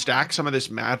can stack some of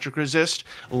this magic resist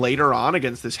later on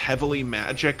against this heavily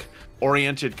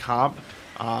magic-oriented comp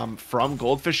from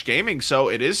Goldfish Gaming. So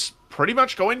it is pretty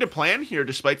much going to plan here,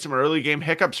 despite some early game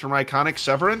hiccups from Iconic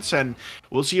Severance, and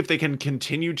we'll see if they can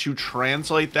continue to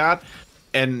translate that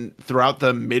and throughout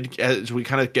the mid, as we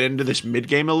kind of get into this mid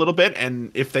game a little bit,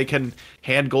 and if they can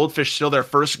hand Goldfish still their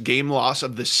first game loss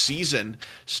of the season,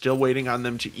 still waiting on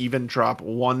them to even drop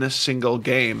one single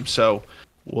game. So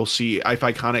we'll see if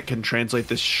Iconic can translate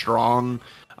this strong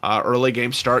early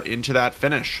game start into that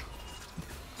finish.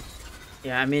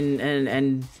 Yeah, I mean,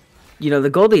 and the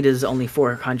gold lead is only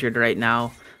 400 right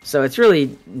now, so it's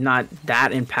really not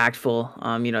that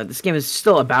impactful. This game is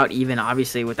still about even,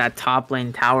 obviously, with that top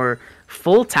lane tower.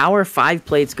 Full tower, 5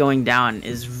 plates going down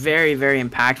is very, very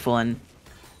impactful. And,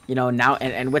 now,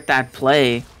 and with that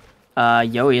play,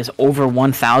 Yoi is over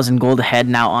 1,000 gold ahead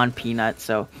now on Peanut.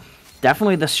 So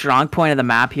definitely the strong point of the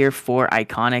map here for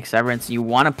Iconic Severance. You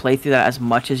want to play through that as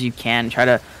much as you can. Try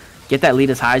to get that lead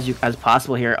as high as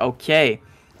possible here. Okay,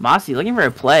 Mossy looking for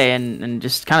a play and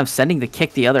just kind of sending the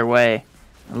kick the other way.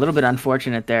 A little bit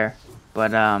unfortunate there,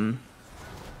 but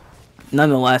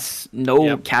nonetheless,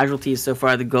 no casualties so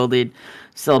far. The gold lead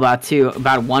still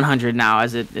about 100 now,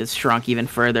 as it is shrunk even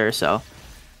further. So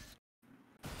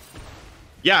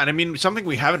yeah, and I mean, something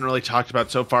we haven't really talked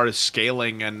about so far is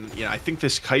scaling, and I think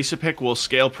this Kaisa pick will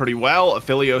scale pretty well.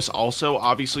 Aphelios also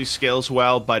obviously scales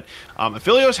well, but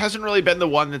Aphelios hasn't really been the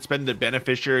one that's been the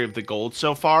beneficiary of the gold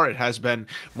so far. It has been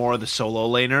more of the solo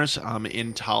laners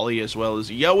in Tali as well as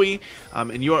Yoi,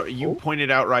 and you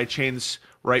pointed out, Right Chains,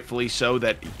 rightfully so,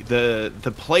 that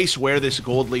the place where this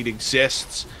gold lead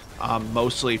exists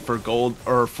mostly for gold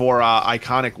or for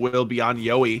Iconic will be on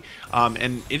Yoi,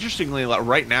 and interestingly,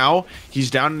 right now he's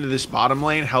down into this bottom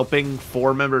lane helping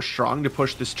 4 members strong to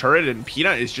push this turret, and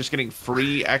Peanut is just getting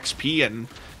free XP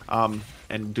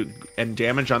and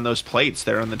damage on those plates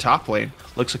there on the top lane.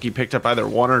 Looks like he picked up either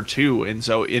 1 or 2, and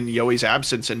so in Yoi's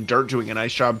absence, and Dirt doing a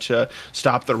nice job to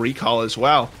stop the recall as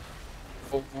well.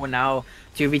 Oh, now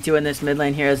 2v2 in this mid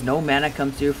lane here as no mana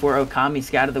comes through for Okami.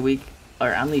 Scout of the Week,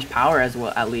 or Unleash Power as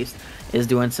well, at least, is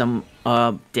doing some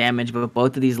damage, but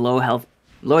both of these low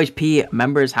HP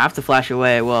members have to flash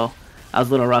away. Well, that was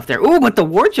a little rough there. Ooh, but the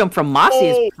ward jump from Mossy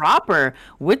is proper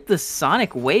with the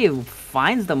Sonic Wave,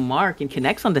 finds the mark and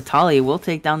connects on Tali. Will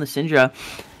take down the Syndra,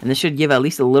 and this should give at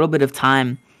least a little bit of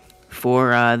time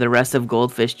for the rest of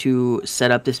Goldfish to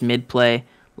set up this mid play.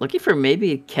 Looking for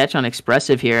maybe a catch on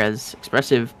Expressive here, as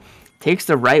Expressive takes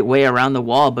the right way around the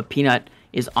wall, but Peanut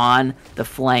is on the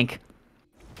flank.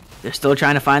 They're still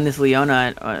trying to find this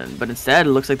Leona, but instead it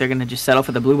looks like they're going to just settle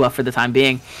for the blue buff for the time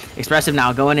being. Expressive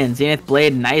now going in. Zenith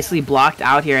Blade nicely blocked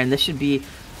out here, and this should be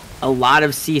a lot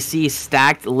of CC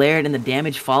stacked, layered, and the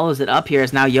damage follows it up here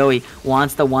as now Yoi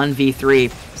wants the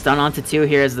 1v3. Stun onto 2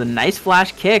 here as the nice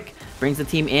flash kick brings the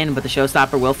team in, but the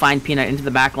showstopper will find Peanut into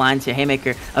the back line to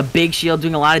Haymaker. A big shield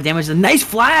doing a lot of damage. A nice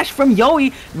flash from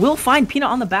Yoi will find Peanut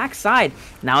on the back side.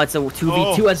 Now it's a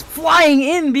 2v2 as flying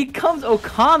in becomes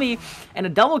Okami. And a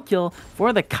double kill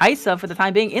for the Kaisa for the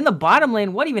time being. In the bottom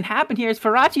lane, what even happened here is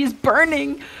Farachi is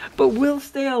burning, but will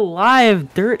stay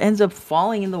alive. Dirt ends up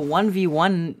falling in the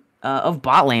 1v1 of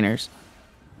bot laners.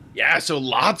 Yeah, so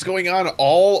lots going on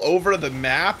all over the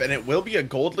map, and it will be a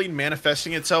gold lead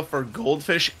manifesting itself for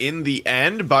Goldfish in the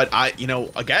end. But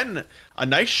again, a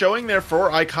nice showing there for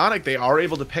Iconic. They are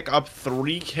able to pick up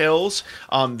 3 kills.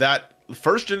 That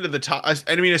first into the top.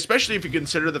 I mean, especially if you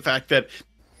consider the fact that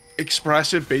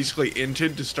Expressive basically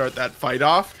inted to start that fight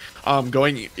off,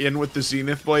 going in with the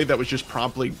Zenith Blade that was just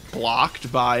promptly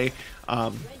blocked by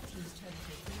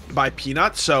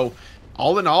Peanut. So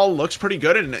all in all, looks pretty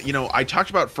good. And I talked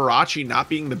about Farachi not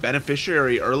being the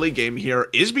beneficiary early game here,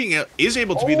 is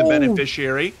able to be the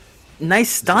beneficiary. Nice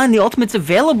stun. The ultimate's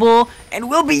available and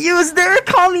will be used there.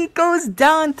 Kali goes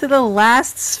down to the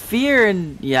last sphere.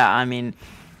 And yeah, I mean,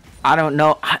 I don't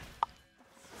know.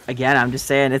 Again, I'm just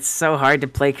saying it's so hard to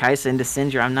play Kaisa into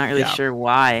Syndra. I'm not really sure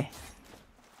why.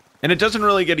 And it doesn't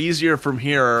really get easier from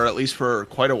here, or at least for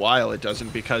quite a while it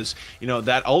doesn't, because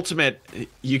that ultimate,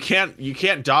 you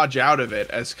can't dodge out of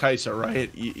it as Kaisa, right?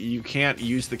 You can't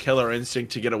use the killer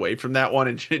instinct to get away from that one,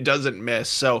 and it doesn't miss.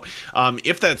 So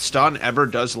if that stun ever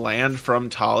does land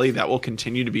from Tali, that will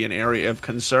continue to be an area of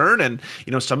concern. And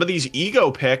some of these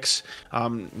ego picks,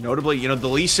 notably the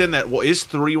Lee Sin that is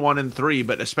 3-1-3,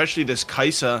 but especially this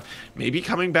Kaisa maybe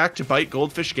coming back to bite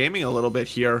Goldfish Gaming a little bit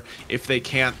here if they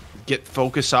can't get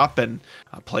focus up and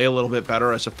play a little bit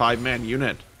better as a 5-man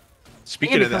unit.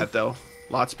 Speaking of that, though,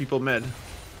 lots of people mid.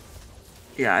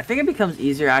 Yeah, I think it becomes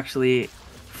easier actually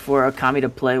for Okami to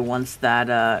play once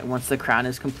the crown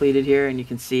is completed here, and you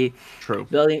can see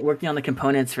working on the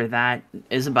components for that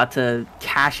is about to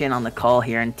cash in on the call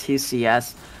here in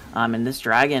CCS. And this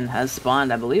dragon has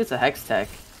spawned. I believe it's a Hextech.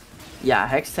 Yeah,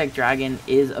 Hextech Dragon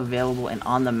is available and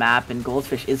on the map, and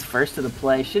Goldfish is first to the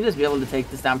play. Should just be able to take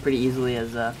this down pretty easily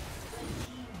as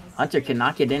Hunter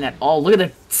cannot get in at all. Look at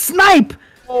the snipe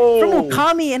from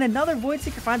Okami, and another Void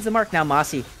Seeker finds the mark. Now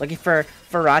Mossy looking for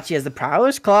Farachi as the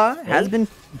Prowler's Claw has been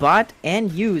bought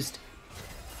and used.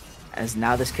 As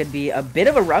now this could be a bit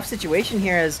of a rough situation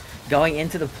here as going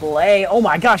into the play. Oh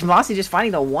my gosh, Mossy just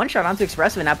finding the one-shot onto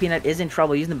Expressive, and now Peanut is in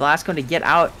trouble using the Blast Cone to get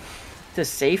out to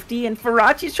safety, and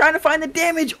Farachi's trying to find the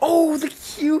damage. Oh, the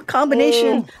Q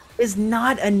combination is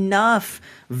not enough.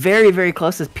 Very, very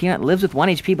close as Peanut lives with 1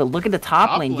 HP, but look at the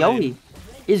top lane. Yoi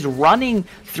is running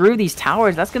through these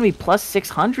towers. That's going to be plus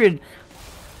 600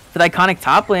 for the Iconic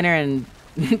top laner, and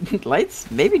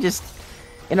Lights maybe just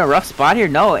in a rough spot here.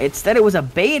 No, instead it was a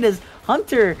bait as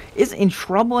Hunter is in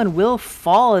trouble and will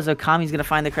fall as Okami's going to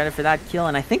find the credit for that kill,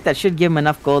 and I think that should give him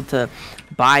enough gold to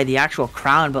buy the actual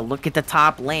crown. But look at the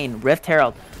top lane. Rift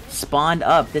Herald spawned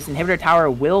up. This inhibitor tower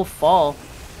will fall,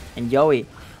 and Yoi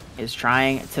is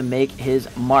trying to make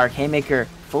his mark. Haymaker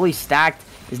fully stacked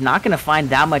is not going to find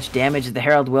that much damage. The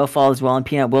Herald will fall as well, and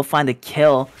Peanut will find the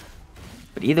kill.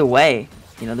 But either way,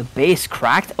 the base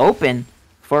cracked open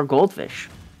for Goldfish.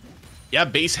 Yeah,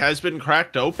 base has been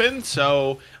cracked open,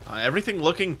 so everything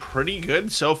looking pretty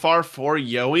good so far for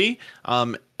Yoi.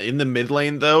 In the mid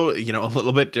lane, though, a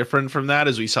little bit different from that,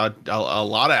 as we saw a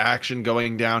lot of action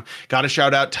going down. Got to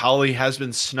shout out, Tali has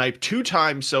been sniped 2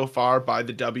 times so far by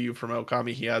the W from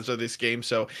Okami Hiyazo this game,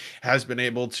 so has been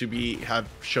able to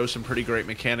show some pretty great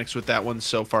mechanics with that one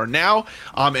so far now.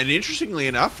 And interestingly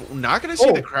enough, we're not going to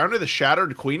see the Crown of the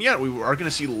Shattered Queen yet. We are going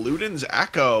to see Luden's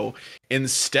Echo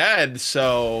instead.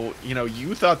 So,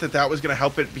 you thought that was going to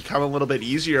help it become a little bit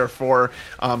easier for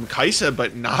Kaisa,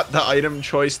 but not the item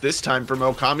choice this time from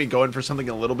Okami, going for something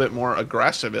a little bit more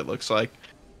aggressive, it looks like.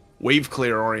 Wave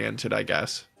clear oriented, I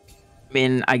guess. I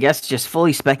mean, I guess just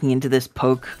fully speccing into this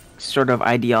poke sort of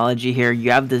ideology here.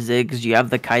 You have the Ziggs, you have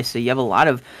the Kaisa, you have a lot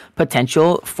of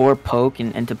potential for poke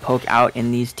and to poke out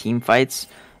in these team fights.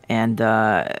 And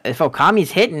if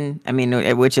Okami's hitting, I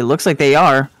mean, which it looks like they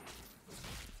are,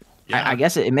 I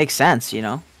guess it makes sense,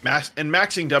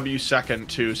 Maxing W second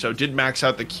too, so did max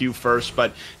out the Q first,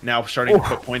 but now starting to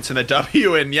put points in the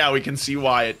W, and yeah, we can see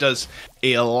why it does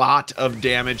a lot of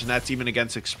damage, and that's even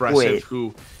against Expressive,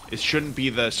 who shouldn't be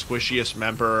the squishiest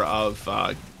member of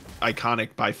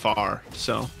Iconic by far.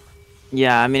 So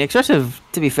yeah, I mean, Expressive,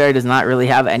 to be fair, does not really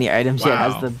have any items yet. It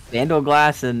has the Vandal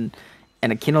Glass and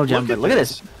a Kindle Gem, but look at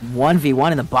this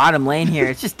 1v1 in the bottom lane here.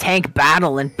 It's just tank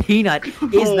battle, and Peanut is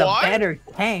the better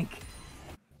tank.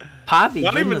 Poppy,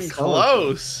 not even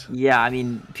close. Yeah, I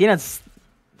mean, Peanut's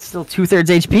still 2/3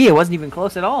 HP. It wasn't even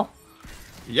close at all.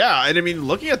 Yeah, and I mean,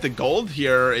 looking at the gold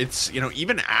here, it's, you know,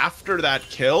 even after that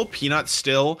kill, Peanut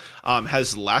still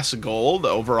has less gold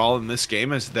overall in this game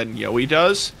than Yoi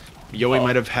does. Yoi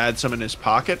might have had some in his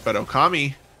pocket, but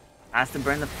Okami has to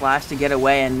burn the flash to get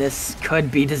away, and this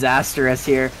could be disastrous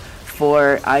here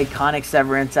for Iconic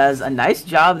Severance. As a nice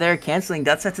job there canceling.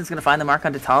 Death Sentence is going to find the mark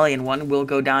on Tatali, and one will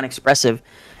go down. Expressive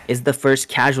is the first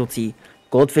casualty.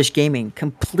 Goldfish Gaming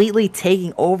completely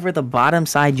taking over the bottom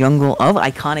side jungle of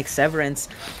Iconic Severance,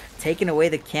 taking away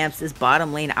the camps. This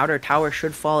bottom lane outer tower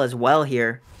should fall as well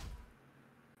here.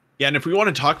 Yeah, and if we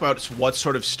want to talk about what's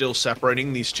sort of still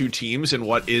separating these two teams and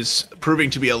what is proving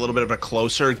to be a little bit of a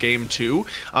closer game too,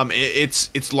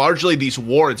 it's largely these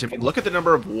wards. I mean, look at the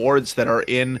number of wards that are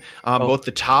in both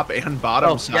the top and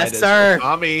bottom side. Yes, sir.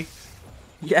 Okami.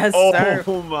 Yes, sir.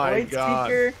 Oh my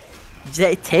god.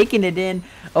 Taking it in.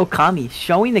 Okami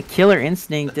showing the killer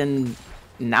instinct and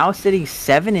now sitting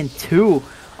 7-2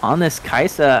 on this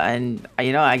Kaisa, and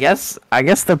you know, I guess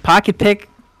the pocket pick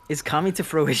is coming to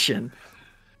fruition.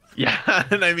 Yeah,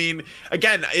 and I mean,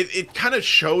 again, it kind of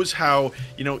shows how,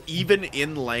 you know, even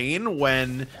in lane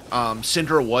when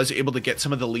Syndra was able to get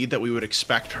some of the lead that we would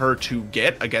expect her to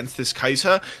get against this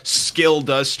Kaisa, skill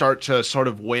does start to sort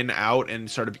of win out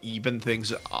and sort of even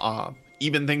things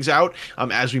out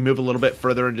as we move a little bit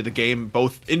further into the game,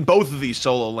 in both of these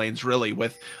solo lanes, really,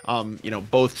 with you know,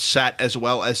 both Set as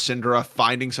well as Syndra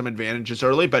finding some advantages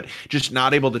early, but just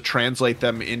not able to translate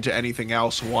them into anything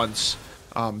else once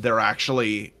there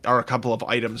actually are a couple of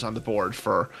items on the board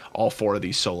for all four of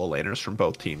these solo laners from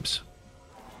both teams.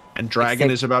 And Dragon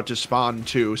is about to spawn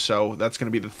too, so that's going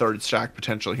to be the third stack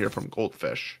potential here from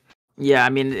Goldfish. Yeah, I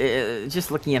mean, just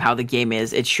looking at how the game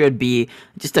is, it should be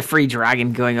just a free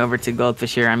Dragon going over to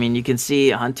Goldfish here. I mean, you can see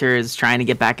Hunter is trying to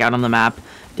get back out on the map.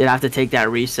 Did have to take that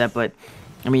reset, but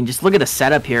I mean, just look at the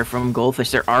setup here from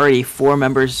Goldfish. They're already 4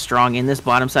 members strong in this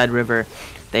bottom side river.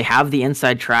 They have the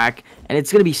inside track, and it's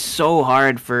going to be so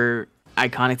hard for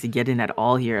Iconic to get in at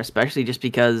all here, especially just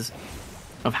because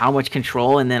of how much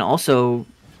control, and then also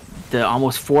the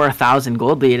almost 4,000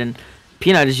 gold lead, and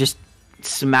Peanut is just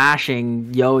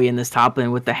smashing Yoi in this top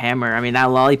lane with the hammer. I mean, that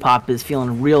lollipop is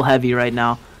feeling real heavy right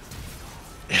now.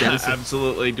 Yeah,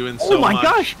 absolutely doing so much. Oh my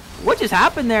gosh, what just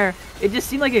happened there? It just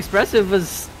seemed like Expressive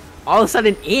was all of a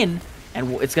sudden in,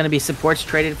 and it's going to be supports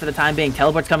traded for the time being.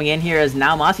 Teleport's coming in here as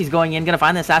now Masi's going in, going to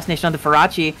find the assassination on the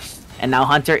Farachi, and now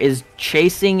Hunter is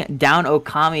chasing down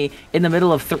Okami in the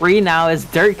middle of 3 now, as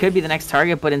Dirt could be the next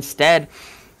target, but instead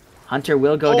Hunter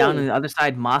will go down on the other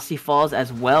side. Masi falls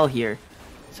as well here.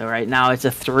 So right now it's a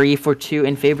 3-for-2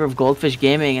 in favor of Goldfish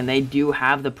Gaming, and they do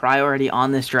have the priority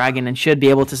on this Dragon and should be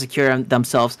able to secure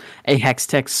themselves a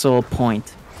Hextech Soul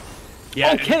point.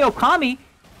 Yeah. Okay, Okami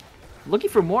looking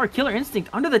for more. Killer Instinct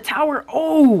under the tower.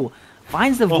 Oh,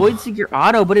 finds the Void Seeker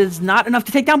auto, but it is not enough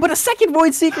to take down. But a second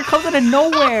Void Seeker comes out of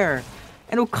nowhere.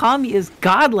 And Okami is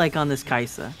godlike on this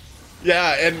Kaisa.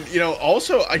 Yeah, and, you know,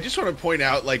 also, I just want to point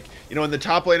out, like, you know, in the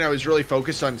top lane, I was really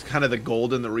focused on kind of the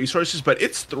gold and the resources, but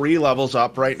it's 3 levels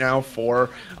up right now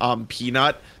for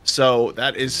Peanut, so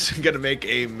that is going to make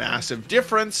a massive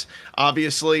difference,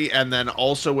 obviously, and then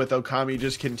also with Okami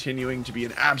just continuing to be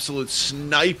an absolute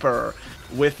sniper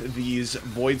with these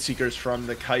Void Seekers from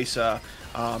the Kaisa.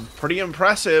 Pretty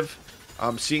impressive.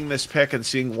 Seeing this pick and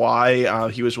seeing why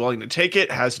he was willing to take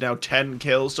it, has now 10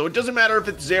 kills. So it doesn't matter if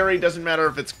it's Zeri, doesn't matter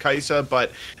if it's Kaisa,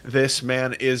 but this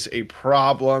man is a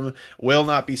problem. Will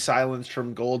not be silenced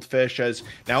from Goldfish, as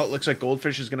now it looks like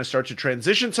Goldfish is going to start to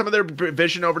transition some of their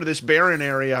vision over to this Baron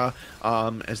area,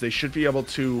 as they should be able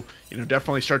to, you know,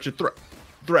 definitely start to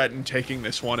threaten taking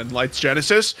this one. And Lights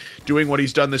Genesis doing what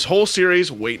he's done this whole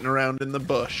series, waiting around in the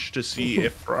bush to see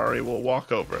if Ferrari will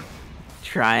walk over.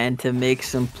 Trying to make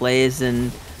some plays,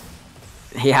 and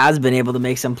he has been able to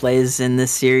make some plays in this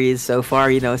series so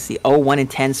far. You know, it's the 0-1-10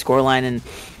 scoreline, and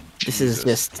this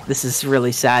is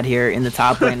really sad here in the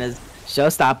top lane, as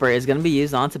Showstopper is going to be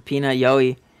used onto Peanut.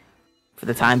 Yoi for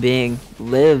the time being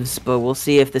lives, but we'll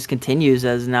see if this continues,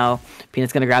 as now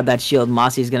Peanut's going to grab that shield.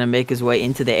 Masi's going to make his way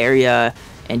into the area,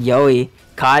 and Yoi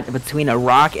caught between a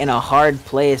rock and a hard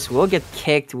place will get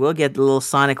kicked. We'll get the little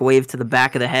sonic wave to the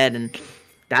back of the head, and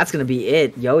that's going to be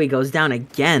it. Yoi goes down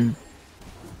again.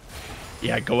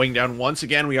 Yeah, going down once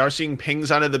again. We are seeing pings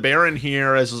onto the Baron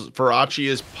here, as Farachi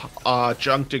is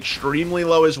junked extremely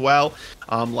low as well,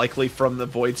 likely from the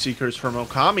Void Seekers from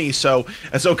Okami. So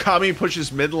as Okami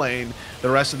pushes mid lane, the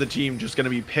rest of the team just going to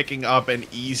be picking up an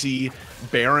easy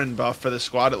Baron buff for the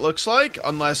squad, it looks like,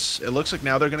 unless it looks like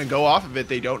now they're going to go off of it.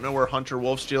 They don't know where Hunter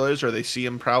Wolfsteal is, or they see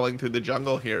him prowling through the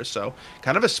jungle here. So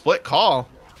kind of a split call.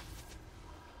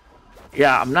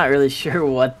 Yeah, I'm not really sure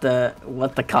what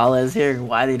the call is here,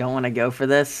 why they don't want to go for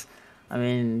this. I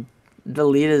mean, the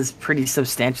lead is pretty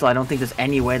substantial. I don't think there's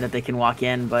any way that they can walk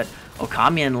in, but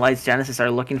Okami and Lights Genesis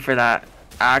are looking for that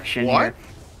action What? here.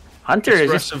 Hunter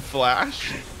is just Expressive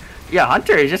flash. Yeah,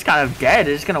 Hunter is just kind of dead.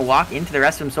 He's just gonna walk into the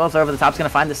rest of himself over the top. He's gonna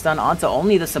find the stun onto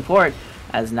only the support,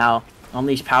 as now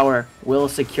Unleash Power will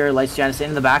secure Lights Genesis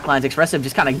into the backlines. Expressive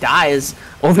just kind of dies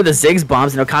over the Ziggs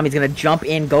bombs, and Okami's gonna jump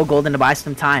in, go golden to buy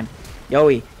some time.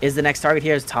 Yoi is the next target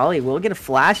here as Tali will get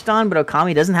flashed on, but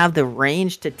Okami doesn't have the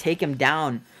range to take him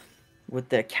down with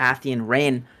the Cathian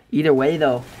Rain. Either way,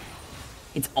 though,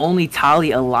 it's only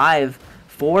Tali alive.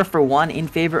 4-for-1 in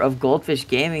favor of Goldfish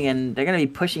Gaming, and they're going to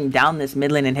be pushing down this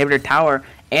mid lane inhibitor tower,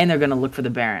 and they're going to look for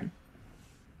the Baron.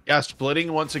 Yeah,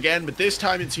 splitting once again, but this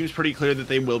time it seems pretty clear that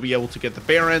they will be able to get the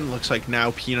Baron. Looks like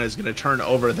now Peanut is going to turn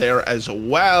over there as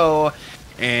well.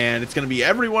 And it's going to be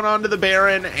everyone onto the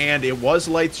Baron, and it was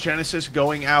Lights Genesis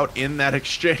going out in that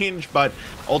exchange, but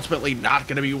ultimately not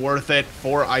going to be worth it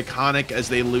for Iconic as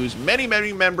they lose many,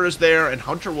 many members there, and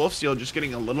Hunter Wolfsteel just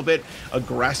getting a little bit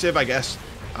aggressive, I guess.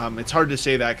 It's hard to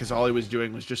say that because all he was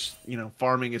doing was just,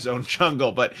 farming his own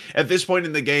jungle. But at this point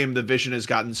in the game, the vision has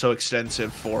gotten so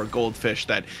extensive for Goldfish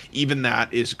that even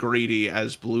that is greedy,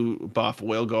 as blue buff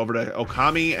will go over to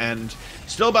Okami. And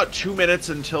still about 2 minutes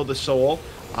until the soul.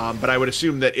 But I would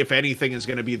assume that if anything is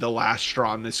going to be the last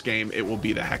straw in this game, it will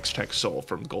be the Hextech Soul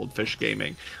from Goldfish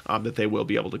Gaming that they will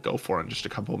be able to go for in just a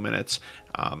couple of minutes.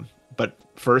 But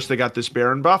first, they got this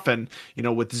Baron buff, and,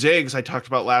 with Ziggs, I talked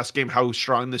about last game how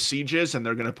strong the siege is, and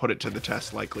they're going to put it to the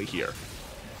test likely here.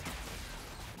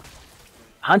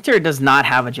 Hunter does not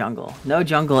have a jungle. No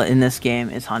jungle in this game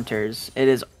is Hunter's. It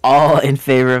is all in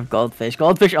favor of Goldfish.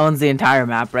 Goldfish owns the entire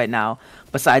map right now,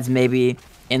 besides maybe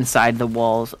inside the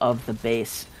walls of the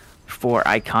base for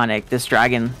Iconic. This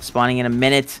dragon spawning in a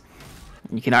minute.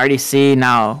 You can already see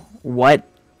now what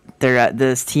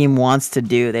this team wants to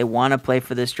do. They want to play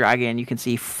for this dragon. You can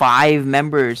see 5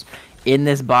 members in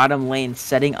this bottom lane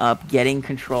setting up, getting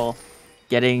control,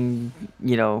 getting,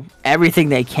 everything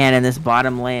they can in this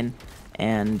bottom lane.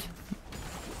 And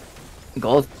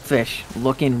Goldfish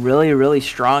looking really, really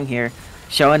strong here,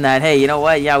 showing that, hey, you know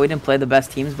what? Yeah, we didn't play the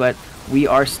best teams, but we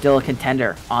are still a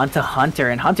contender. Onto Hunter,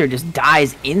 and Hunter just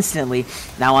dies instantly.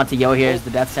 Now onto Yo here as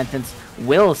the death sentence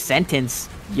will sentence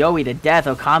Yoi to death.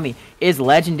 Okami is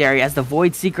legendary as the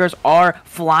Void Seekers are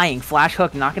flying. Flash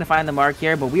Hook not going to find the mark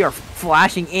here, but we are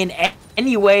flashing in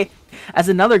anyway as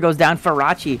another goes down.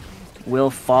 Farachi will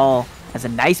fall as a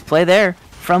nice play there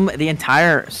from the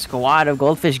entire squad of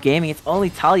Goldfish Gaming. It's only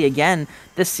Tali again.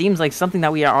 This seems like something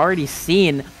that we are already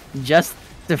seeing just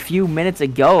a few minutes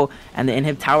ago, and the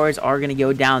inhib towers are going to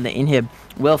go down. The inhib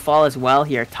will fall as well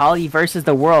here. Tali versus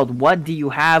the world. What do you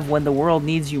have when the world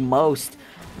needs you most?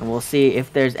 And we'll see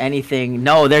if there's anything.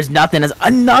 No, there's nothing, as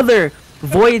another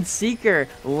Void Seeker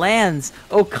lands.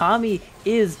 Okami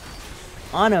is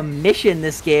on a mission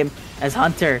this game, as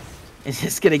Hunter is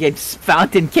just going to get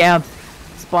fountain camped,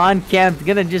 spawn camped,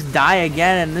 going to just die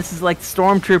again. And this is like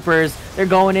Stormtroopers. They're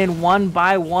going in one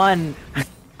by one.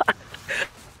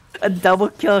 A double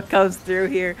kill comes through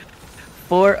here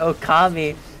for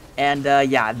Okami. And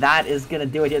yeah, that is going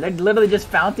to do it here. They're literally just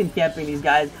fountain camping these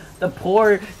guys. The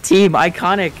poor team,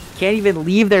 Iconic, can't even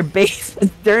leave their base.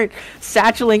 They're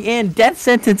satcheling in. Death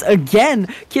sentence again.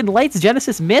 Can Lights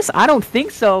Genesis miss? I don't think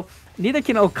so. Neither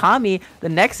can Okami. The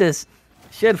Nexus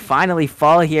should finally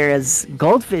fall here, as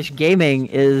Goldfish Gaming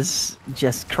is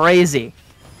just crazy.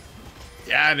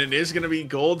 Yeah, and it is going to be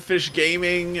Goldfish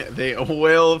Gaming. They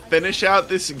will finish out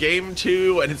this game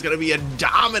 2, and it's going to be a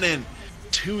dominant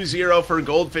 2-0 for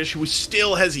Goldfish, who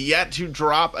still has yet to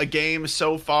drop a game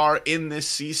so far in this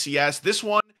CCS. This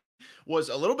one was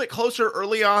a little bit closer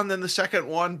early on than the second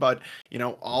one, but,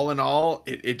 all in all,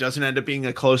 it doesn't end up being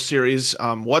a close series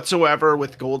whatsoever,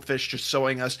 with Goldfish just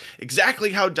showing us exactly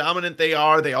how dominant they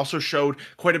are. They also showed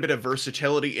quite a bit of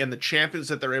versatility in the champions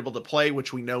that they're able to play,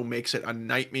 which we know makes it a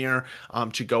nightmare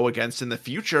to go against in the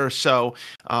future. So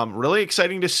really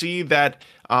exciting to see that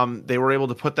they were able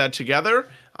to put that together.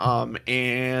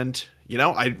 And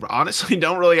I honestly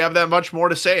don't really have that much more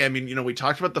to say. I mean, we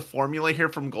talked about the formula here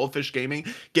from Goldfish Gaming,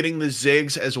 getting the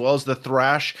Ziggs as well as the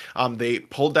Thrash. They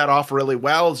pulled that off really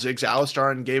well. Ziggs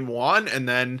Alistar in game 1, and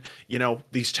then,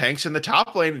 these tanks in the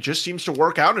top lane, it just seems to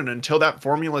work out. And until that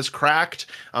formula is cracked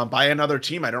by another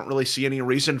team, I don't really see any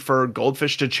reason for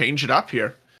Goldfish to change it up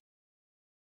here.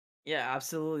 Yeah,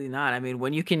 absolutely not. I mean,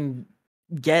 when you can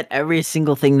get every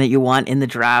single thing that you want in the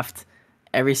draft,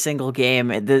 every single game,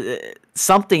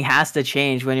 something has to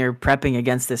change when you're prepping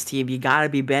against this team. You got to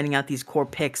be banning out these core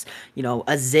picks, a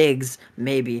Ziggs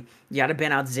maybe. You got to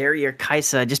ban out Zeri or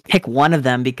Kaisa. Just pick one of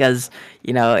them because,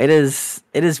 it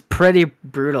is pretty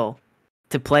brutal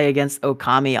to play against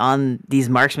Okami on these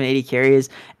marksman 80 carries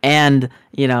and,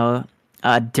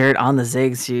 dirt on the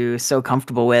Ziggs you're so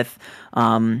comfortable with.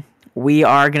 We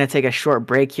are going to take a short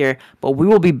break here, but we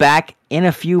will be back in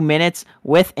a few minutes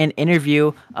with an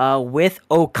interview with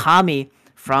Okami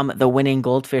from the winning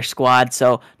Goldfish squad.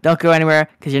 So don't go anywhere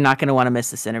because you're not going to want to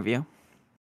miss this interview.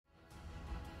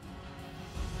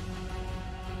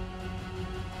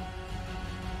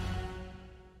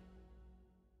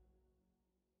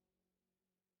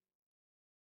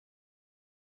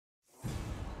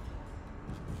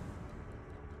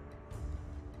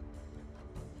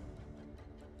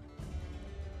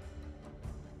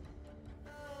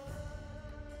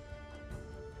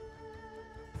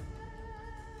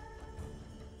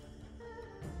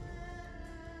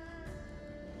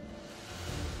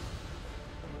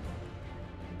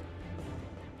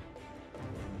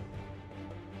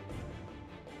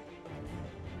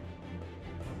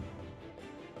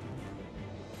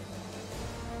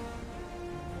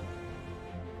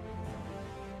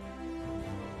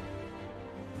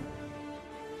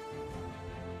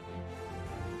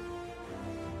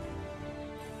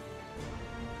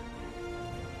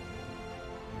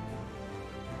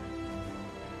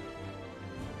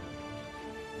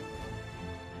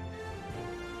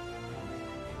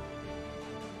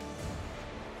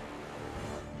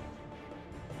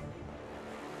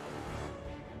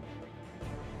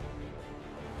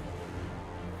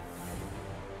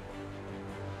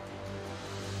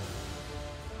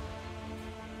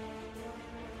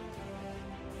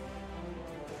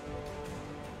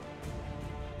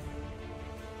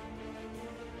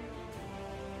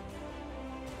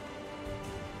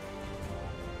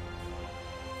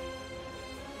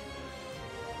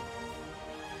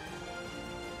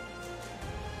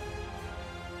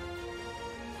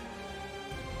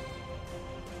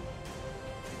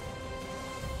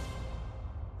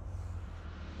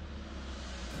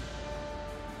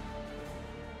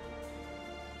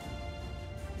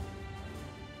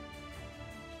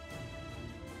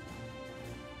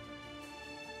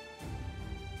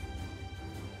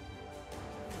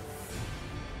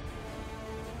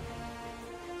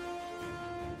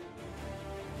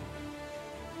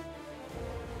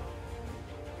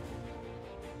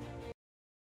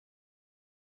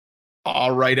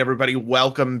 All right, everybody,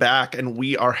 welcome back, and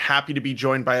we are happy to be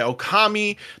joined by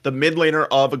Okami, the mid laner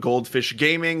of Goldfish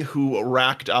Gaming, who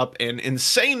racked up an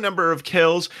insane number of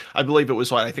kills. I believe it was,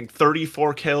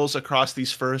 34 kills across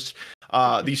these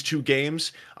two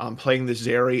games, playing the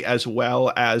Zeri as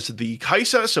well as the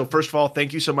Kaisa. So first of all,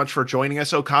 thank you so much for joining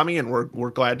us, Okami, and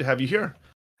we're glad to have you here.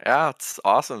 Yeah, it's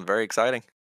awesome. Very exciting.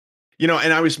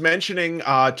 And I was mentioning to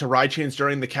Rychains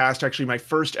during the cast, actually, my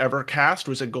first ever cast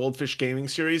was a Goldfish Gaming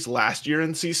series last year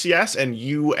in CCS, and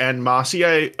you and Mossy,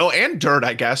 and Dirt,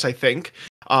 I guess, I think,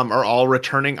 are all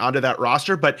returning onto that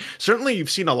roster. But certainly you've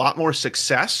seen a lot more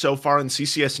success so far in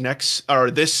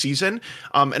CCS this season.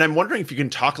 And I'm wondering if you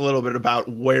can talk a little bit about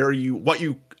what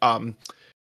you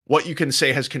can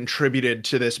say has contributed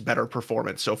to this better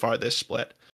performance so far this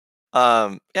split.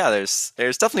 Yeah, there's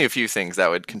definitely a few things that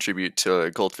would contribute to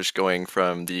Goldfish going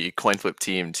from the coin flip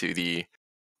team to the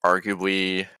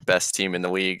arguably best team in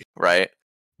the league, right?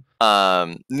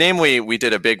 Namely, we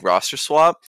did a big roster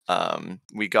swap.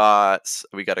 We got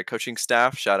a coaching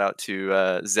staff. Shout out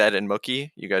to Zed and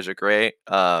Mookie. You guys are great.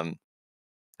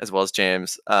 As well as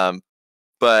James.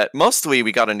 But mostly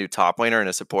we got a new top laner and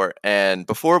a support. And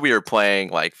before we were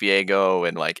playing like Viego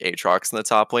and like Aatrox in the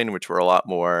top lane, which were a lot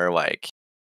more like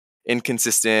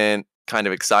inconsistent, kind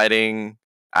of exciting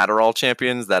Adderall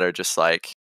champions that are just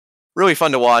like really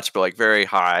fun to watch, but like very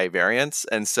high variance.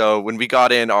 And so when we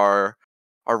got in our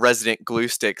resident glue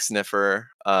stick sniffer,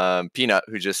 Peanut,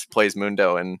 who just plays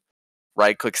Mundo and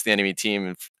right clicks the enemy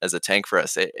team as a tank for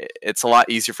us, it's a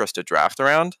lot easier for us to draft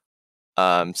around.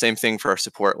 Same thing for our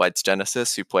support Lights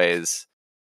Genesis, who plays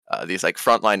these like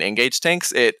frontline engage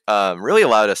tanks. It really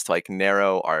allowed us to like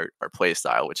narrow our play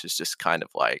style, which is just kind of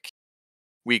like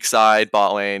weak side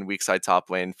bot lane, weak side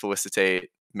top lane, felicitate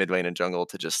mid lane and jungle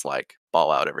to just like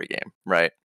ball out every game,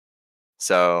 right?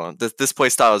 So this play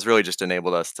style has really just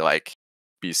enabled us to like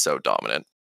be so dominant.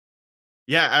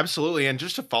 Yeah, absolutely. And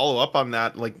just to follow up on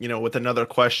that, like, with another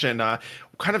question,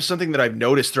 kind of something that I've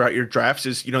noticed throughout your drafts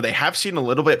is, they have seen a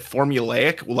little bit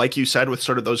formulaic, like you said, with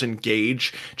sort of those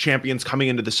engage champions coming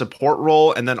into the support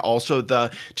role and then also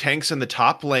the tanks in the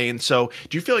top lane. So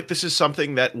do you feel like this is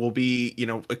something that will be,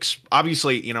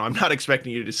 obviously, I'm not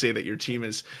expecting you to say that your team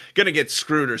is going to get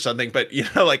screwed or something, but,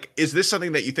 like, is this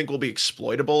something that you think will be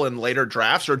exploitable in later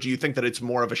drafts, or do you think that it's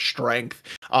more of a strength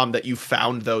that you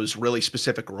found those really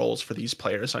specific roles for these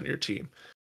players on your team?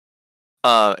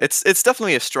 It's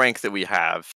definitely a strength that we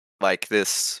have, like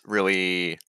this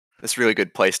really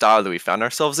good play style that we found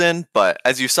ourselves in. But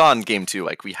as you saw in game two,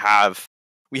 like we have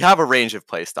a range of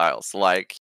play styles.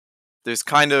 Like there's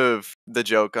kind of the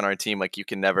joke on our team, like you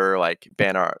can never like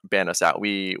ban us out.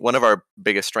 One of our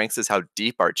biggest strengths is how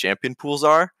deep our champion pools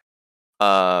are.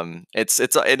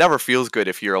 It never feels good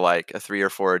if you're like a 3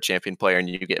 or 4 champion player and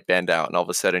you get banned out, and all of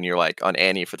a sudden you're like on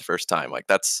Annie for the first time. Like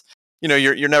that's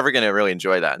you're never gonna really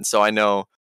enjoy that. And so I know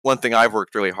one thing I've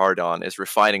worked really hard on is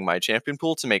refining my champion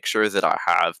pool to make sure that I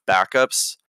have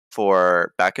backups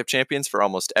for backup champions for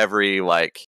almost every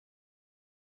like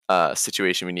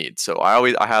situation we need. So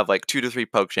I have like 2 to 3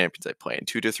 poke champions I play, and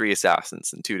 2 to 3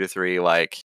 assassins, and 2 to 3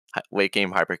 like late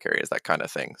game hyper carriers, that kind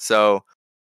of thing. So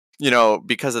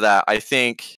because of that, I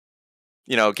think,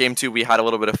 game two, we had a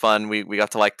little bit of fun. We got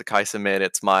to like the Kaisa mid.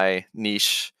 It's my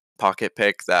niche pocket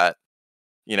pick that,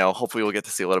 hopefully we'll get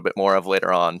to see a little bit more of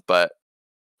later on. But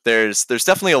there's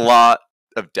definitely a lot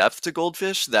of depth to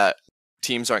Goldfish that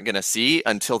teams aren't going to see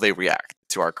until they react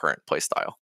to our current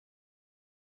playstyle.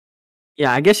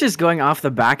 Yeah, I guess just going off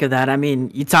the back of that, I mean,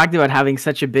 you talked about having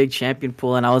such a big champion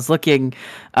pool, and I was looking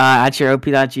at your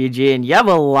OP.GG, and you have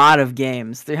a lot of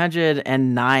games,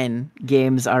 309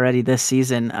 games already this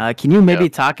season. Can you maybe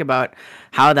talk about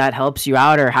how that helps you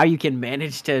out, or how you can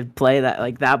manage to play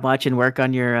that much and work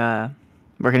on your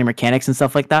mechanics and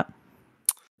stuff like that?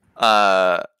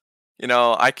 I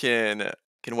can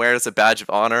wear it as a badge of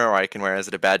honor, or I can wear it as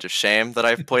a badge of shame that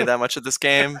I've played that much of this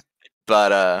game.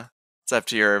 But it's up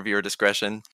to your viewer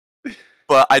discretion.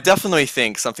 But I definitely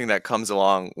think something that comes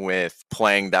along with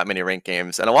playing that many ranked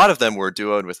games, and a lot of them were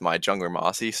duoed with my jungler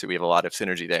Mossy, so we have a lot of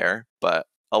synergy there. But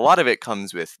a lot of it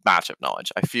comes with matchup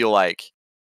knowledge. I feel like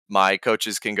my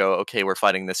coaches can go, okay, we're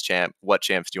fighting this champ. What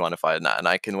champs do you want to fight in that? And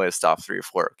I can list off 3 or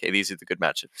 4. Okay, these are the good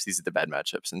matchups. These are the bad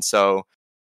matchups. And so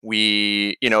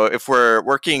if we're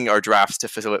working our drafts to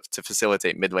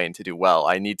facilitate mid lane to do well,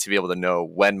 I need to be able to know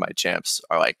when my champs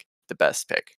are like the best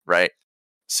pick, right?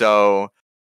 So,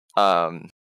 um,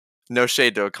 no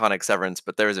shade to Iconic Severance,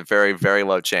 but there was a very, very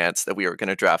low chance that we were going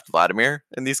to draft Vladimir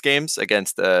in these games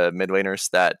against the mid laners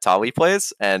that Tali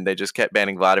plays, and they just kept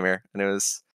banning Vladimir, and it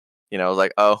was, I was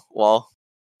like, oh well,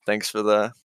 thanks for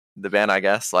the ban, I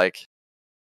guess. Like,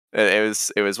 it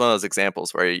was one of those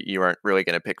examples where you weren't really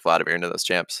going to pick Vladimir into those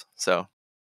champs. So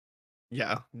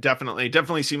Yeah,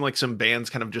 definitely seemed like some bands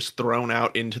kind of just thrown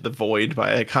out into the void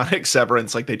by Iconic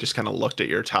Severance. Like they just kind of looked at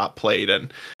your top plate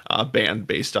and banned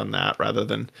based on that rather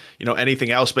than anything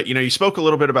else. But you spoke a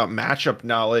little bit about matchup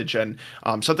knowledge, and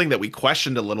something that we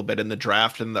questioned a little bit in the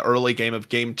draft in the early game of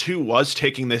game two was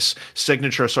taking this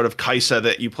signature sort of Kaisa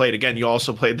that you played. Again, you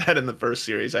also played that in the first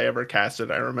series I ever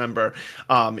casted, I remember,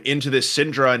 into this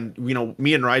Syndra. And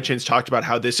me and Rychains talked about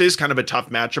how this is kind of a tough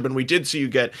matchup, and we did see you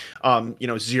get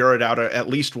zeroed out at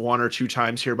least 1 or 2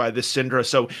 times here by this Syndra.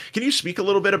 So can you speak a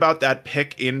little bit about that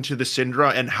pick into the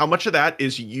Syndra, and how much of that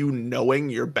is you knowing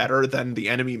you're better than the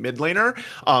enemy mid laner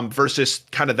versus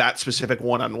kind of that specific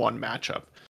one-on-one matchup?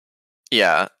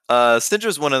 Yeah, Syndra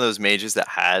is one of those mages that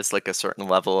has like a certain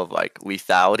level of like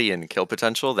lethality and kill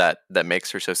potential that makes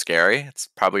her so scary. It's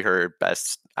probably her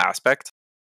best aspect.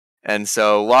 And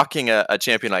so locking a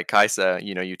champion like Kaisa,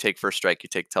 you take first strike, you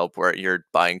take teleport, you're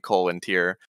buying coal and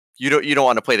tier. You don't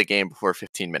want to play the game before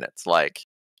 15 minutes. Like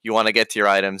you want to get to your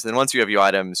items, and once you have your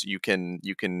items, you can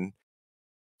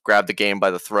grab the game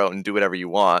by the throat and do whatever you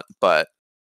want. But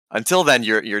until then,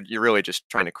 you're really just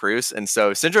trying to cruise. And so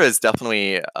Syndra is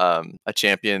definitely a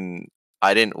champion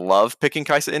I didn't love picking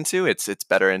Kaisa into. It's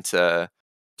better into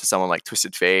someone like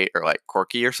Twisted Fate or like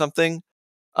Corki or something.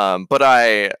 But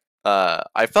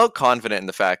I felt confident in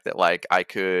the fact that like I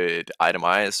could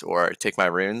itemize or take my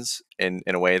runes in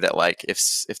a way that like if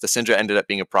the Syndra ended up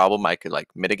being a problem, I could like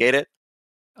mitigate it.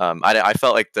 I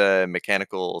felt like the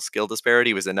mechanical skill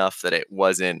disparity was enough that it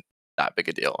wasn't that big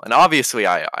a deal. And obviously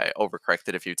I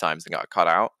overcorrected a few times and got caught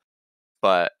out,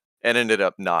 but it ended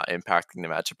up not impacting the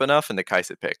matchup enough, and the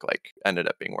Kaisa pick like ended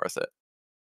up being worth it.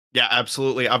 Yeah,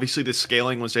 absolutely. Obviously, the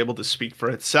scaling was able to speak for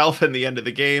itself in the end of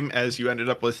the game as you ended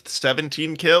up with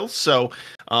 17 kills. So,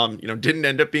 didn't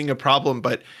end up being a problem.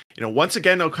 But, once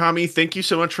again, Okami, thank you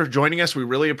so much for joining us. We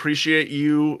really appreciate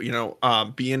you,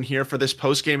 being here for this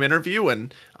post-game interview.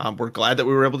 And we're glad that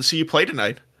we were able to see you play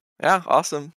tonight. Yeah,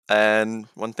 awesome. And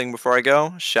one thing before I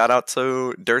go, shout out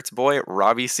to Dirt's boy,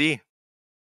 Robbie C.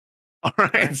 All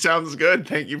right, sounds good.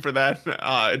 Thank you for that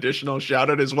additional shout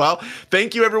out as well.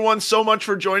 Thank you everyone so much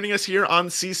for joining us here on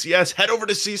CCS. Head over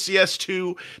to CCS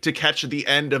 2 to catch the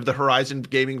end of the Horizon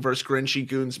Gaming vs. Grinchy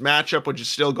Goons matchup, which is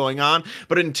still going on.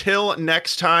 But until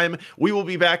next time, we will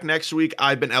be back next week.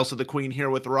 I've been Elsa the Queen here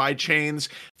with Ride Chains.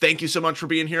 Thank you so much for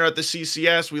being here at the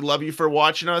CCS. We love you for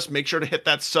watching us. Make sure to hit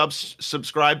that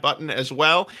subscribe button as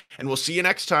well. And we'll see you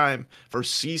next time for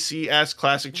CCS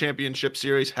Classic Championship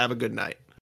Series. Have a good night.